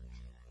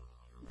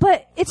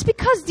 But it's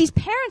because these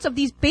parents of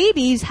these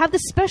babies have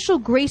this special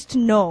grace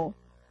to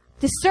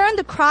discern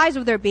the cries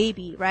of their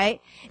baby, right?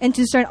 And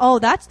to discern, oh,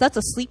 that's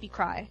a sleepy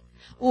cry.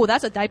 Oh,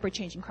 that's a diaper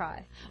changing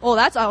cry.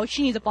 Oh,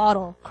 she needs a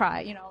bottle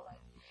cry,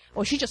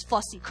 or she just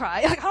fussy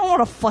cry. Like, I don't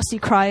want a fussy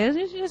cry.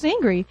 She's just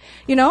angry,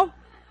 But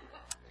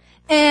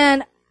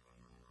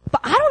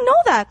I don't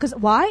know that. 'Cause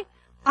why?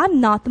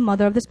 I'm not the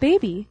mother of this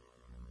baby.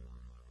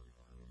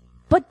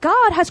 But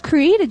God has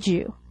created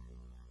you.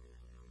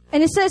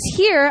 And it says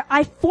here,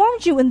 I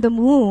formed you in the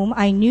womb,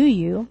 I knew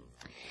you.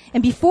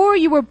 And before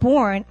you were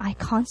born, I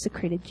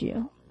consecrated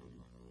you.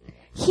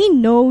 He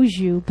knows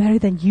you better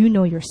than you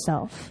know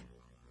yourself.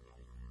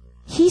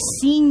 He's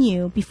seen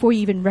you before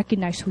you even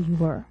recognized who you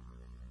were.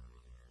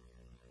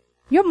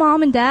 Your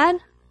mom and dad,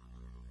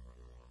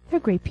 they're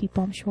great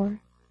people, I'm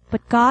sure.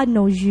 But God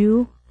knows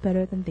you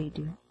better than they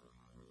do.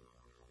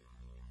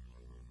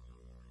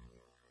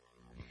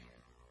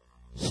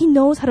 He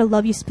knows how to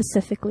love you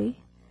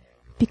specifically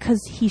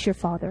because He's your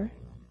Father.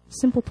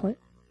 Simple put.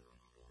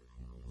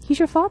 He's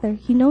your Father.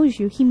 He knows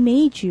you. He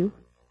made you.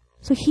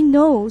 So He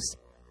knows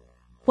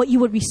what you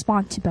would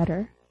respond to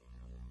better.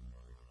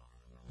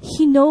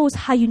 He knows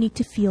how you need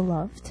to feel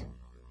loved.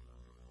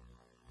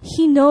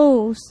 He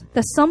knows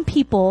that some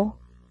people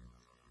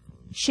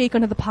shake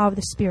under the power of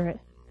the Spirit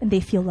and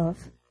they feel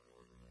love.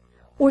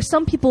 Or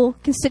some people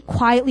can sit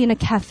quietly in a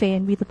cafe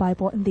and read the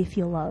Bible and they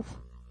feel love.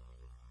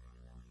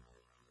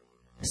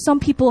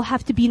 Some people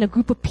have to be in a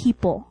group of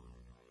people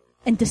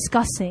and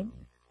discussing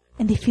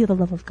and they feel the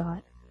love of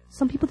God.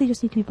 Some people, they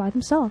just need to be by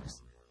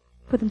themselves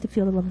for them to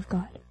feel the love of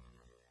God.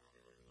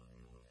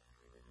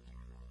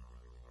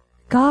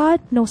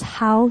 God knows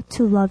how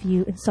to love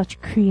you in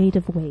such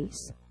creative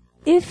ways.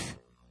 If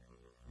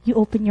you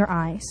open your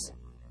eyes,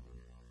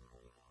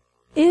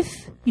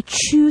 if you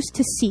choose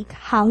to seek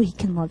how He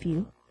can love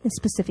you in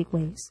specific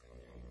ways.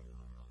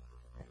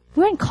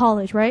 We're in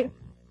college, right?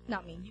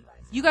 Not me, you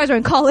guys. You guys are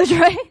in college,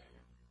 right?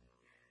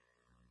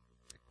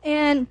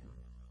 And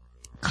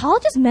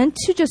college is meant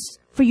to just,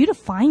 for you to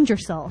find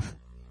yourself,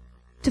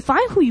 to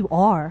find who you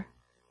are,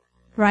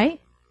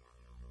 right?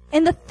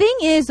 And the thing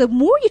is, the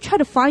more you try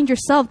to find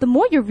yourself, the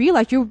more you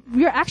realize you're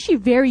actually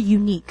very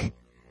unique.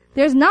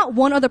 There's not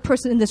one other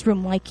person in this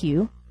room like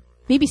you.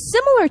 Maybe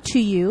similar to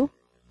you,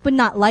 but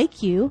not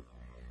like you.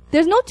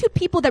 There's no two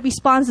people that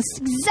respond the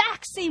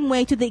exact same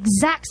way to the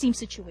exact same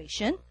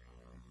situation.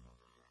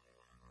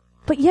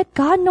 But yet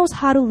God knows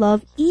how to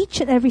love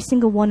each and every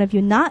single one of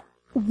you. Not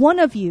one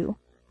of you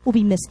will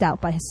be missed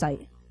out by His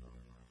sight.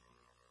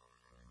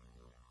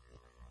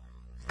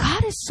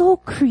 God is so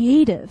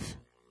creative.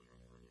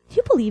 Do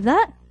you believe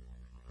that?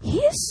 He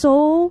is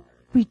so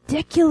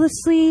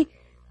ridiculously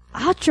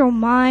out your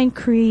mind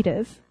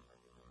creative.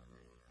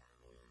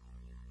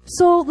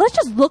 So let's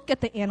just look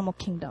at the animal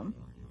kingdom.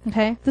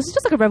 Okay? This is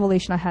just like a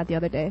revelation I had the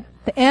other day.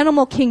 The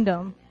animal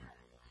kingdom.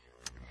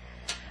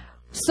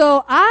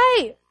 So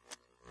I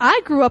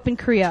grew up in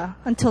Korea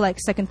until like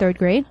 2nd, 3rd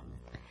grade.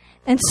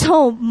 And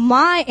so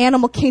my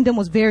animal kingdom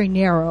was very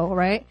narrow,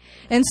 right?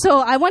 And so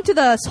I went to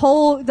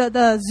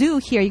the zoo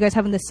here you guys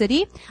have in the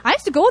city. I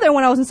used to go there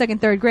when I was in 2nd,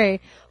 3rd grade.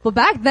 But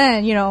back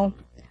then,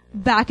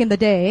 back in the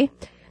day,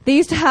 they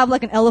used to have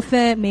like an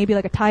elephant, maybe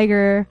like a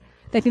tiger.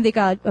 I think they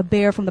got a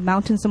bear from the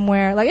mountain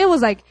somewhere. Like it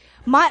was like,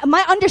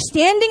 my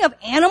understanding of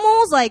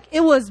animals, like it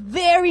was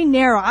very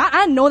narrow. I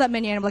didn't know that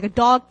many animals, like a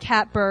dog,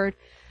 cat, bird,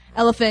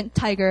 elephant,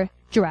 tiger,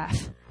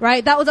 giraffe.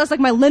 Right? That's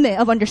like my limit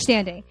of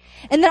understanding.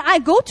 And then I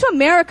go to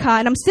America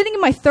and I'm sitting in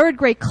my 3rd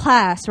grade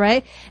class,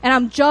 right? And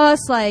I'm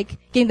just like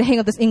getting the hang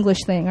of this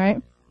English thing,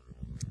 right?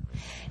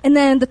 And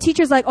then the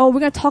teacher's like, oh, we're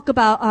going to talk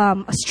about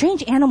a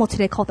strange animal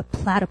today called the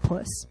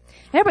platypus.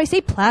 Everybody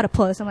say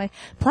platypus. I'm like,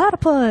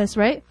 platypus,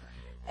 right?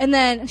 And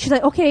then she's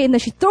like, okay. And then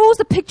she throws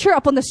the picture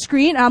up on the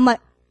screen and I'm like,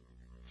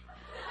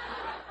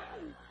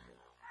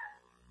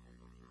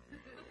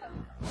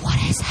 what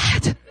is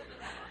that?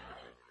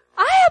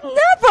 I have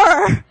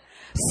never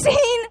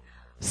seen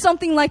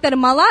something like that in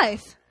my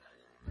life.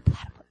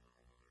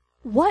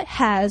 What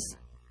has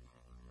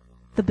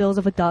the bills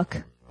of a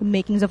duck, the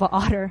makings of an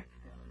otter,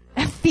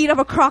 and feet of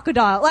a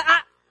crocodile?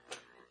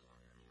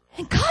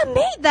 And God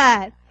made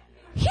that.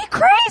 He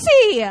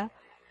crazy.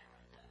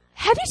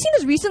 Have you seen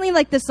this recently?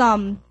 Like this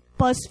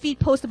BuzzFeed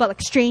post about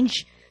like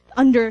strange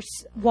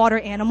underwater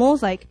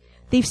animals. Like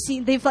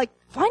they've like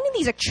finding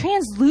these like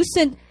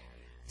translucent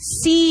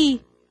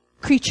sea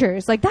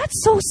creatures. Like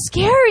that's so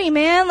scary,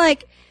 man.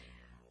 Like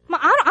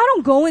I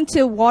don't go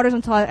into waters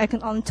until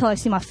I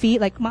see my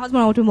feet. Like my husband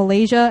and I went to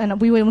Malaysia and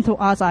we went to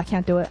Oz. I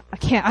can't do it. I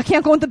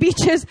can't go into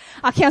beaches.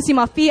 I can't see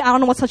my feet. I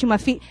don't know what's touching my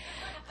feet.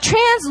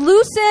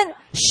 Translucent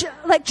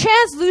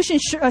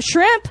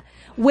shrimp,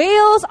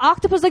 whales,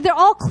 octopus. Like they're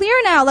all clear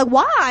now. Like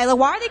why? Like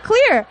why are they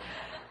clear?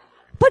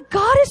 But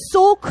God is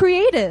so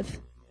creative.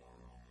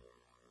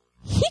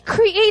 He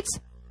creates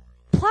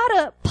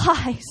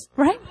platypi,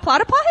 right?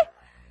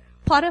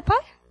 Platypi?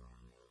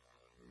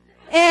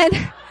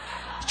 And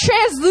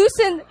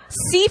translucent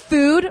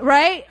seafood,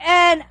 right?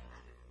 And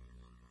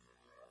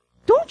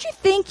don't you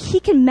think He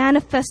can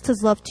manifest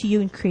His love to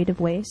you in creative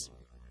ways?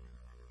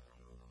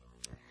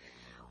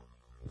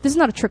 This is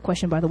not a trick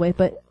question, by the way,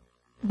 but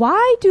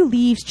why do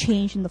leaves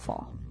change in the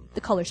fall?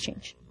 The colors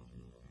change.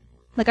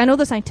 Like, I know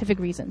the scientific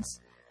reasons.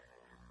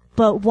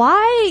 But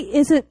why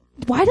does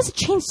it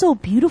change so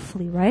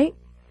beautifully, right?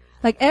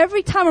 Like,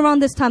 every time around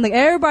this time, like,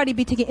 everybody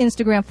be taking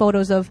Instagram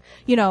photos of,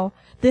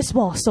 this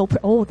wall is so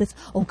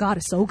God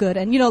is so good.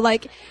 And,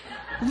 like,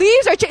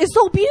 Leaves are, it's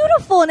so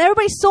beautiful and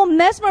everybody's so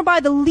mesmerized by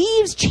the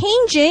leaves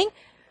changing.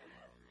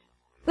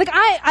 Like,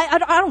 I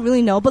don't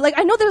really know, but like,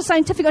 I know there's a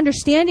scientific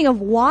understanding of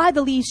why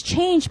the leaves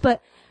change,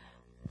 but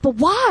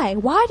why?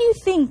 Why do you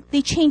think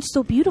they change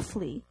so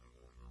beautifully?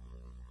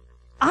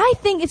 I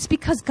think it's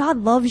because God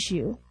loves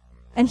you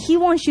and He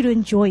wants you to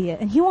enjoy it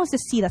and He wants to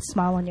see that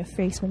smile on your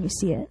face when you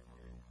see it.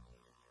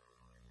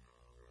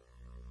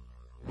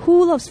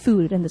 Who loves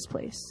food in this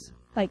place?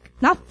 Like,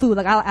 not food,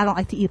 like I don't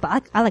like to eat,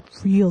 but I like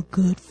real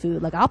good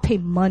food. Like, I'll pay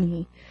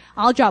money.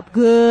 I'll drop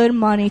good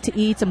money to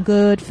eat some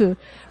good food.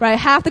 Right?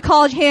 Half the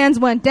college hands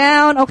went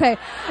down. Okay.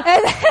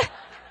 And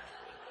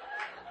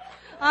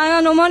I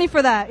got no money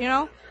for that, you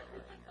know?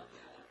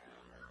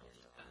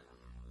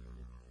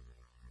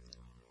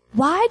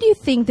 Why do you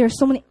think there's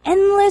so many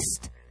endless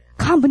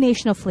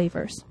combination of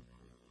flavors?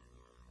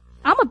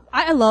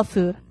 I love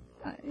food.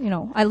 You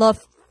know, I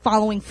love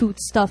following food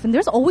stuff, and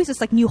there's always this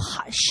like new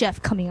hot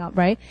chef coming up,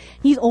 right?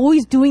 He's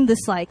always doing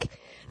this like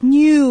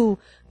new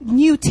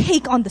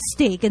take on the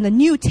steak and the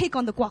new take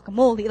on the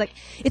guacamole. Like,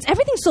 it's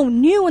everything so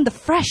new and the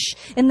fresh,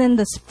 and then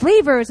the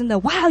flavors and the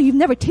wow, you've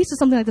never tasted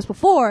something like this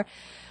before.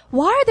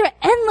 Why are there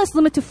endless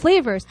limit to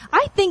flavors?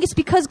 I think it's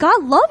because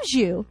God loves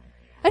you,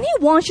 and He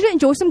wants you to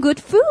enjoy some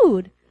good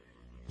food.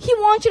 He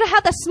wants you to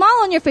have that smile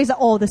on your face that,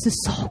 oh, this is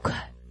so good.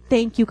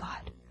 Thank you, God.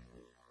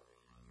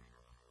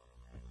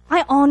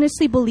 I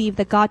honestly believe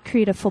that God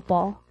created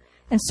football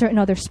and certain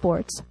other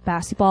sports,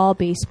 basketball,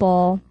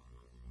 baseball,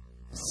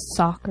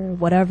 soccer,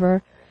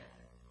 whatever,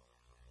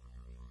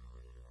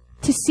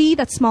 to see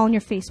that smile on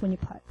your face when you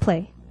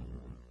play.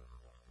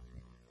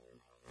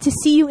 To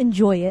see you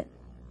enjoy it.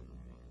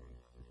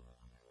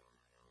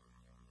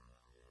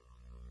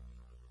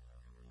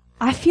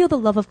 I feel the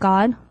love of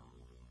God.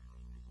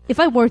 If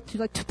I were to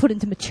like to put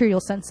into material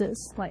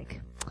senses,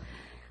 like,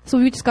 so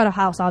we just got a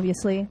house,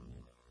 obviously,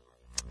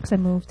 because I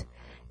moved.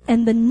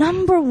 And the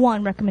number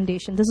one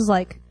recommendation, this is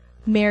like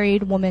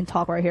married woman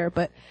talk right here,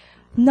 but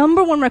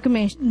number one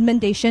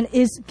recommendation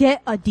is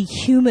get a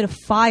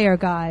dehumidifier,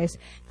 guys.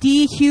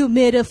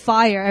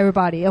 Dehumidifier,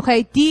 everybody,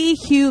 okay?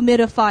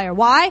 Dehumidifier.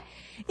 Why?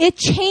 It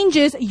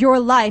changes your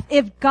life.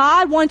 If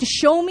God wanted to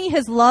show me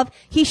His love,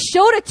 He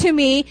showed it to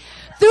me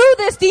through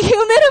this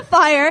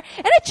dehumidifier,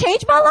 and it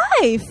changed my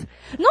life.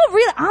 No,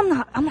 really,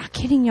 I'm not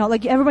kidding y'all.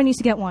 Like, everybody needs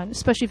to get one,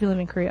 especially if you live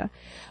in Korea.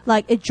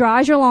 Like, it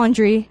dries your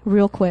laundry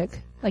real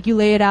quick. Like, you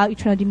lay it out, you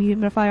turn the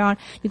dehumidifier on,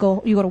 you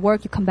go to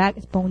work, you come back,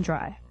 it's bone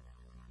dry.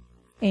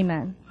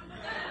 Amen.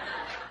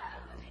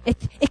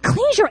 It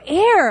cleans your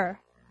air.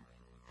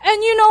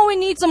 And you know we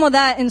need some of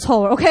that in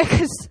Seoul, okay?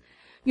 Cause,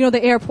 you know,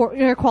 the air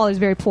quality is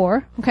very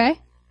poor, okay?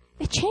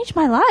 It changed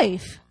my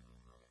life.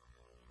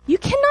 You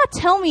cannot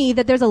tell me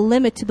that there's a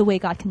limit to the way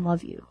God can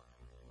love you.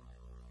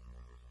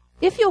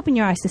 If you open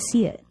your eyes to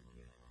see it.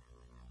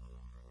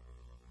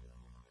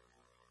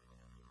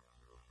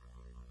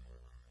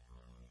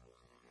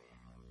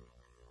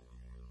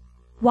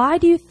 Why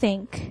do you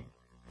think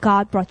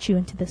God brought you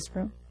into this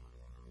room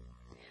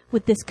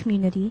with this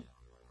community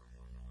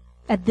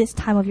at this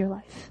time of your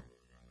life?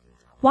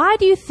 Why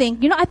do you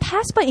think, I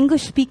pass by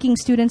English-speaking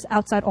students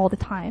outside all the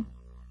time.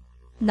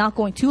 Not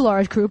going too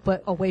large group,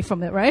 but away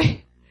from it,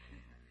 right?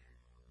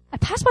 I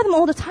pass by them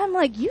all the time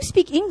like, you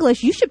speak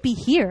English, you should be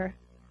here.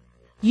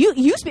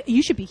 You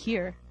should be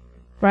here,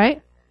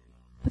 right?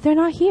 But they're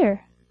not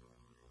here.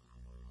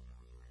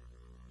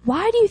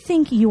 Why do you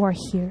think you are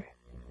here?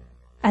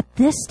 At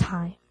this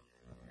time,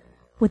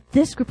 with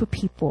this group of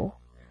people,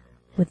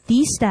 with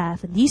these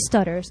staff and these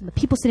stutters and the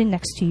people sitting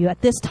next to you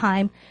at this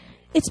time,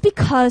 it's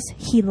because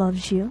He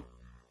loves you.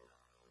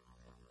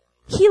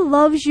 He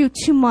loves you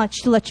too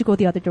much to let you go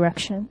the other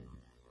direction.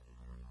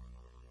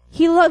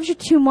 He loves you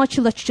too much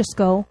to let you just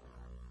go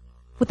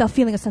without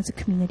feeling a sense of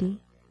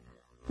community,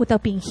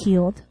 without being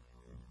healed,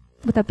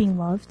 without being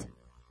loved.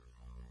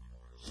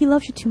 He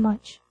loves you too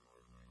much.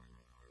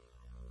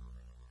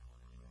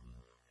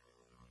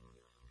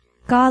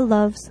 God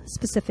loves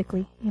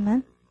specifically.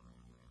 Amen?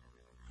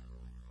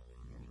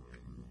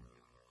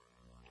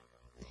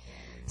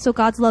 So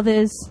God's love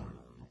is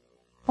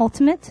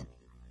ultimate.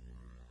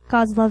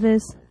 God's love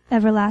is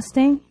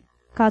everlasting.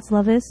 God's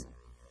love is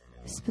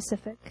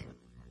specific.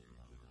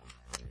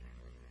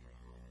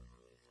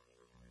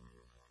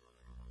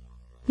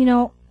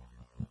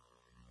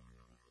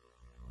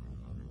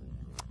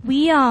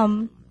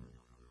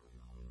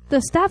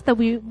 The staff that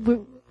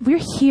we're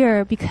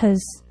here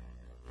because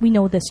we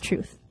know this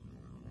truth.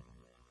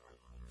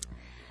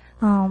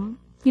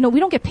 We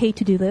don't get paid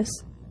to do this.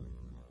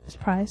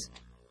 Surprise.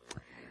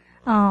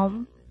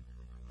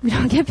 We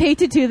don't get paid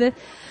to do this.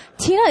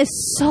 Tina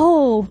is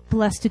so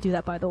blessed to do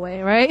that, by the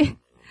way, right?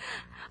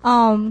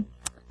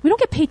 We don't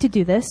get paid to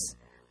do this.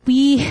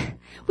 We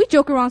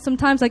joke around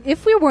sometimes, like,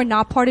 if we were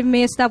not part of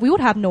Emmaus staff, we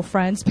would have no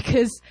friends,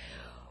 because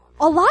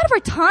a lot of our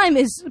time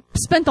is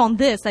spent on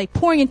this, like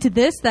pouring into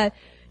this, that,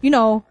 you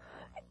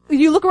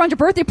look around your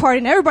birthday party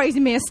and everybody's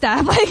Emmaus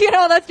staff, like,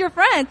 that's your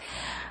friend.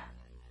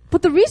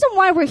 But the reason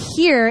why we're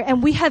here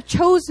and we have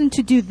chosen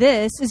to do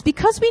this is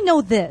because we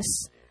know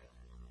this.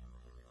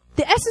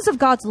 The essence of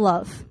God's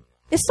love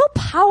is so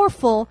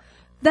powerful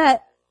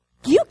that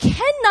you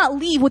cannot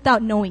leave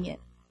without knowing it.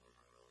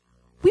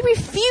 We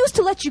refuse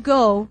to let you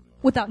go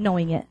without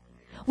knowing it.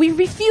 We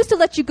refuse to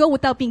let you go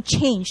without being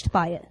changed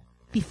by it.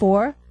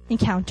 Before,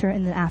 encounter,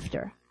 and then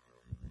after.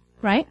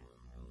 Right?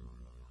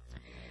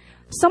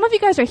 Some of you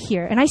guys are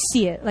here, and I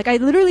see it. Like, I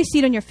literally see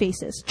it on your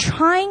faces.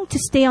 Trying to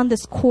stay on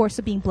this course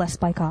of being blessed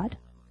by God.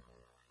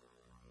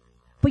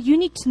 But you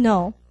need to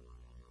know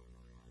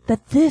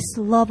that this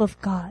love of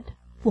God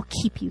will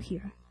keep you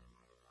here.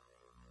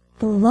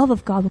 The love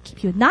of God will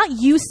keep you. Not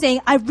you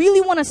saying, I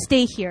really want to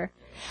stay here.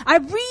 I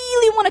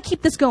really want to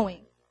keep this going.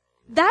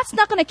 That's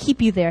not going to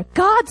keep you there.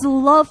 God's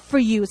love for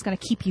you is going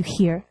to keep you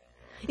here.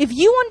 If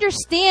you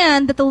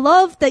understand that the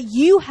love that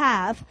you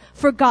have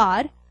for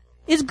God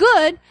is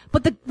good,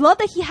 but the love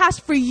that He has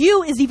for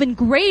you is even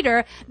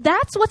greater,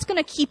 that's what's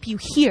going to keep you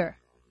here.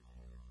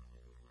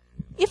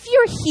 If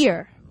you're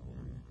here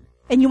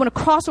and you want to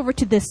cross over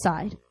to this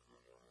side,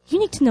 you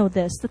need to know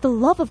this, that the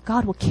love of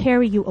God will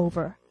carry you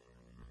over.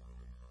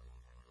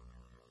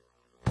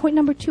 Point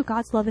number 2,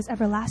 God's love is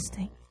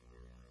everlasting.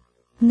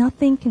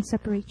 Nothing can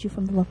separate you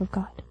from the love of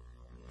God.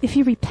 If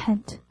you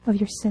repent of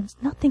your sins,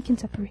 nothing can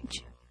separate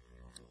you.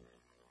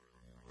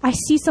 I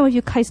see some of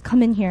you guys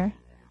come in here.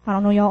 I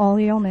don't know all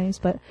your names,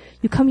 but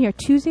you come here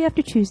Tuesday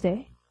after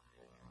Tuesday.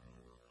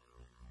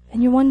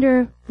 And you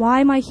wonder,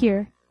 why am I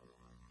here?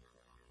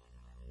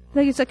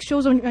 Like it's like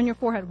shows on your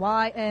forehead.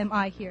 Why am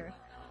I here?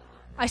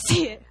 I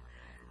see it.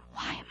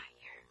 Why am I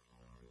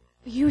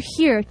here? You're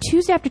here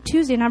Tuesday after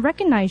Tuesday, and I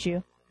recognize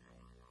you.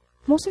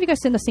 Most of you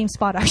guys sit in the same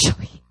spot,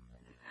 actually.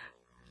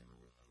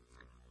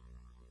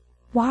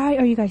 Why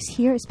are you guys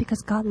here? It's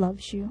because God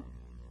loves you.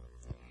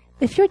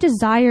 If your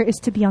desire is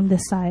to be on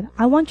this side,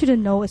 I want you to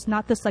know it's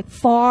not this like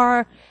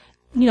far,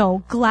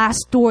 glass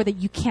door that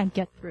you can't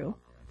get through.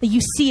 That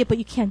you see it, but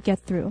you can't get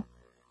through.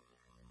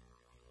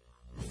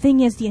 The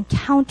thing is, the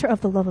encounter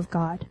of the love of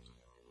God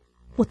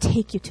will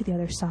take you to the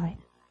other side.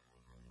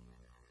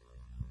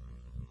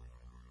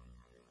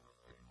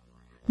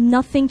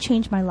 Nothing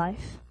changed my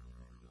life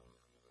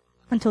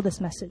until this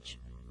message.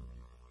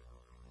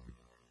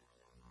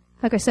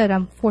 Like I said,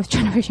 I'm 4th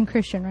generation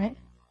Christian, right?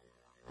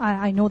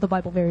 I know the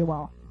Bible very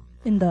well.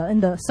 In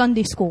the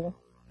Sunday school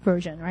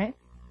version, right?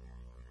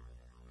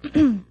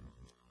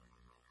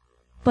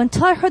 But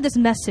until I heard this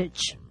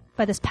message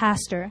by this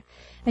pastor,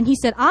 and he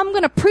said, I'm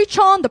gonna preach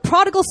on the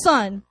prodigal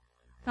son. And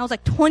I was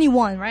like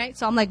 21, right?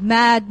 So I'm like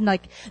mad,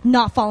 like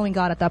not following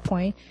God at that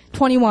point.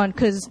 21,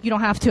 cause you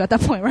don't have to at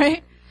that point,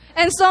 right?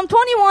 And so I'm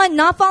 21,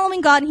 not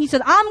following God, and he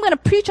said, I'm gonna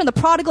preach on the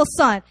prodigal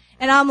son.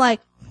 And I'm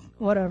like,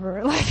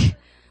 whatever, like,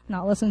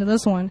 not listening to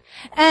this one.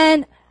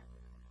 And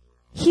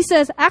he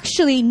says,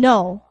 actually,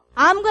 no.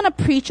 I'm gonna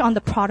preach on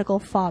the prodigal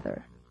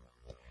father.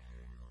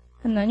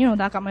 And then,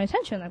 that got my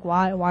attention. Like,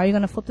 why are you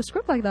gonna flip the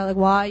script like that? Like,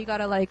 why you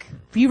gotta,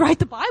 rewrite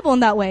the Bible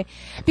in that way?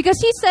 Because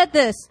he said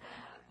this.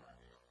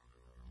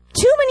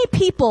 Too many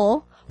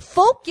people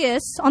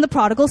focus on the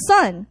prodigal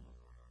son.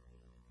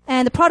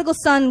 And the prodigal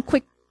son,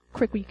 quick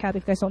recap if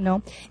you guys don't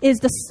know, is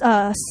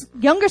the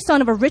younger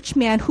son of a rich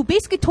man who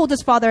basically told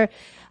his father,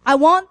 I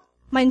want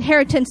my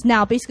inheritance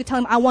now. Basically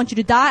telling him, I want you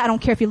to die. I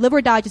don't care if you live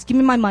or die. Just give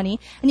me my money.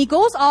 And he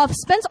goes off,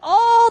 spends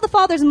all the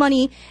father's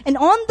money. And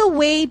on the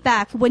way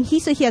back, when he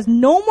said he has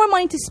no more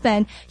money to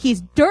spend,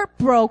 he's dirt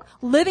broke,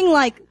 living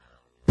like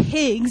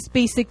pigs,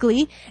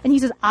 basically. And he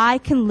says, I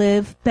can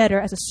live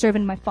better as a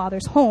servant in my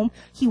father's home.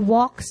 He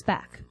walks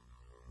back.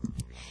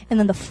 And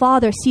then the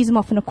father sees him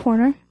off in a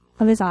corner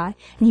of his eye.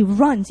 And he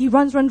runs,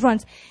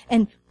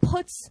 and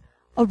puts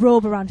a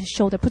robe around his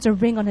shoulder, puts a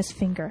ring on his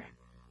finger.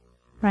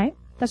 Right?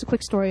 That's a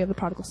quick story of the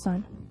prodigal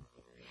son.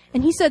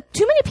 And he said,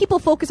 too many people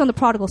focus on the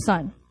prodigal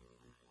son,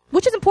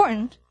 which is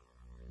important,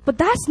 but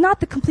that's not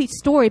the complete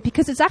story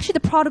because it's actually the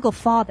prodigal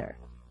father.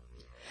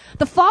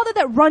 The father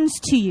that runs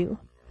to you,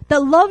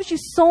 that loves you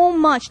so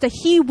much that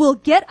he will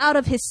get out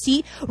of his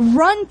seat,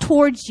 run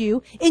towards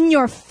you in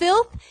your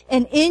filth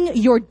and in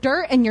your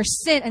dirt and your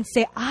sin and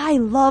say, I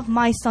love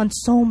my son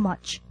so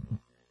much.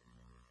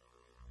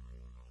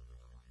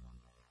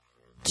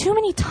 Too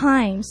many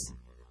times,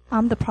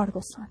 I'm the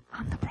prodigal son.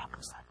 I'm the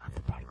prodigal son. I'm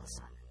the prodigal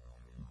son.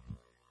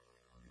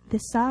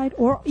 This side,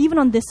 or even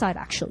on this side,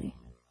 actually.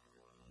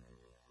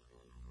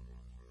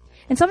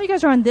 And some of you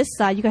guys are on this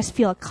side. You guys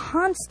feel a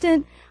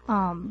constant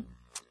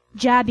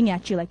jabbing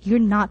at you, like you're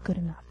not good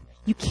enough.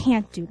 You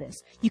can't do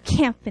this. You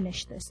can't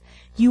finish this.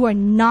 You're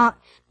never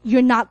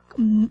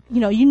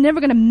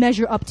going to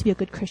measure up to be a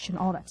good Christian,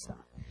 all that stuff.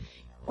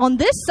 On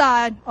this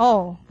side,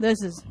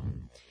 this is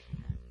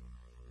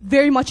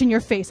very much in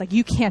your face, like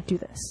you can't do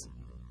this.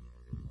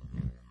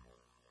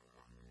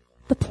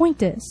 The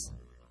point is,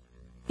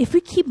 if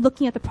we keep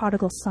looking at the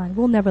prodigal son,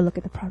 we'll never look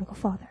at the prodigal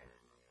father.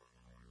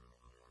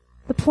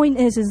 The point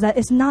is that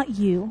it's not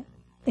you,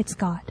 it's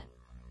God.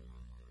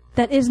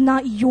 That is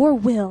not your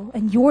will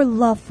and your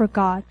love for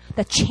God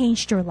that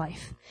changed your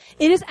life.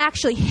 It is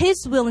actually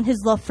His will and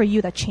His love for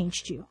you that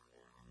changed you.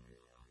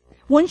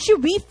 Once you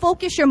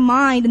refocus your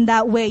mind in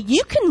that way,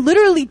 you can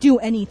literally do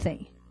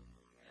anything.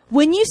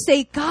 When you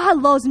say,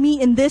 God loves me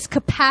in this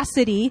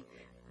capacity,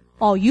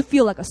 oh, you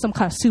feel like some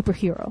kind of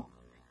superhero,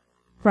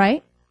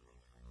 right?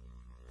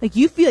 Like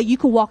you feel like you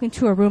could walk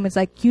into a room and it's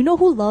like, you know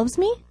who loves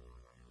me?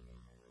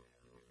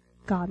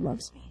 God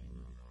loves me.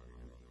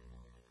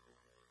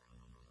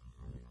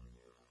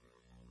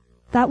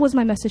 That was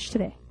my message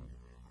today.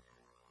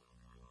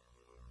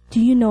 Do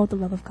you know the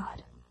love of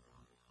God?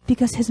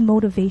 Because his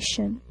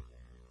motivation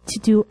to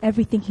do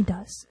everything he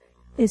does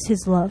is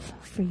his love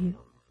for you.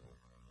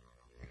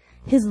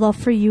 His love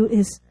for you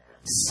is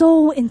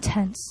so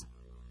intense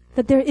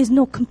that there is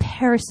no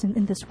comparison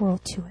in this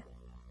world to it.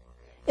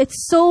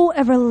 It's so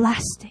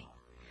everlasting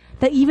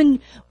that even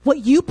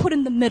what you put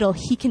in the middle,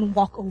 he can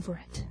walk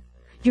over it.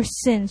 Your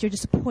sins, your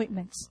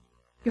disappointments,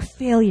 your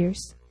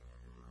failures.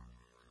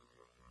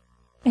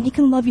 And he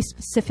can love you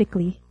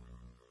specifically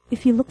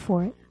if you look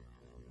for it.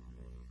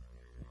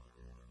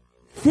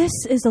 This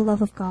is the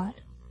love of God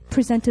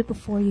presented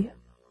before you.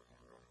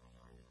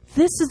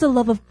 This is the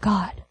love of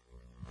God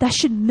that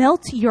should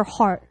melt your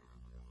heart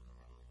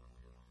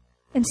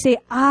and say,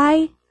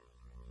 I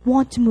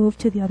want to move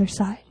to the other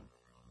side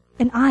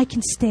and I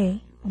can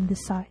stay on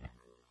this side.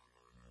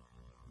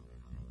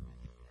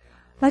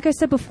 Like I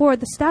said before,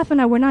 the staff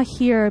and I were not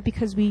here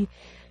because we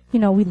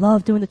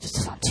love doing this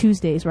just on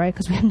Tuesdays, right?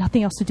 Because we have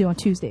nothing else to do on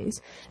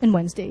Tuesdays and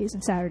Wednesdays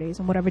and Saturdays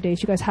and whatever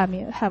days you guys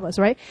have us,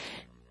 right?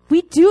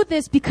 We do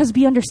this because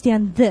we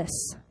understand this.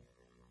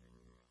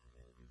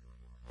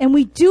 And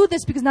we do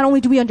this because not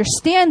only do we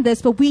understand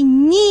this, but we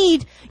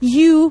need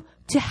you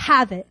to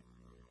have it.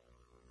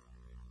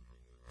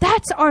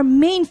 That's our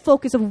main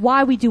focus of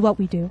why we do what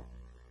we do.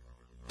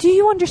 Do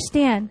you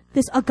understand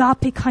this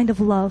agape kind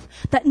of love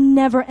that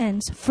never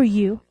ends for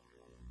you?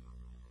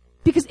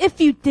 Because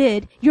if you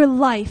did, your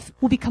life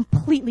will be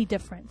completely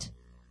different.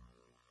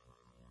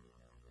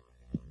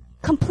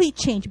 Complete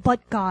change,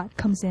 but God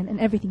comes in and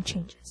everything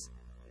changes.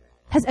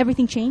 Has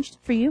everything changed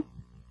for you?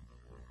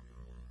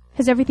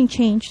 Has everything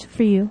changed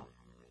for you?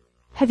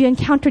 Have you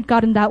encountered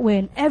God in that way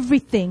and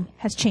everything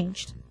has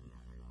changed?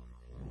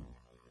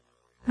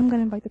 I'm going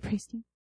to invite the praise team.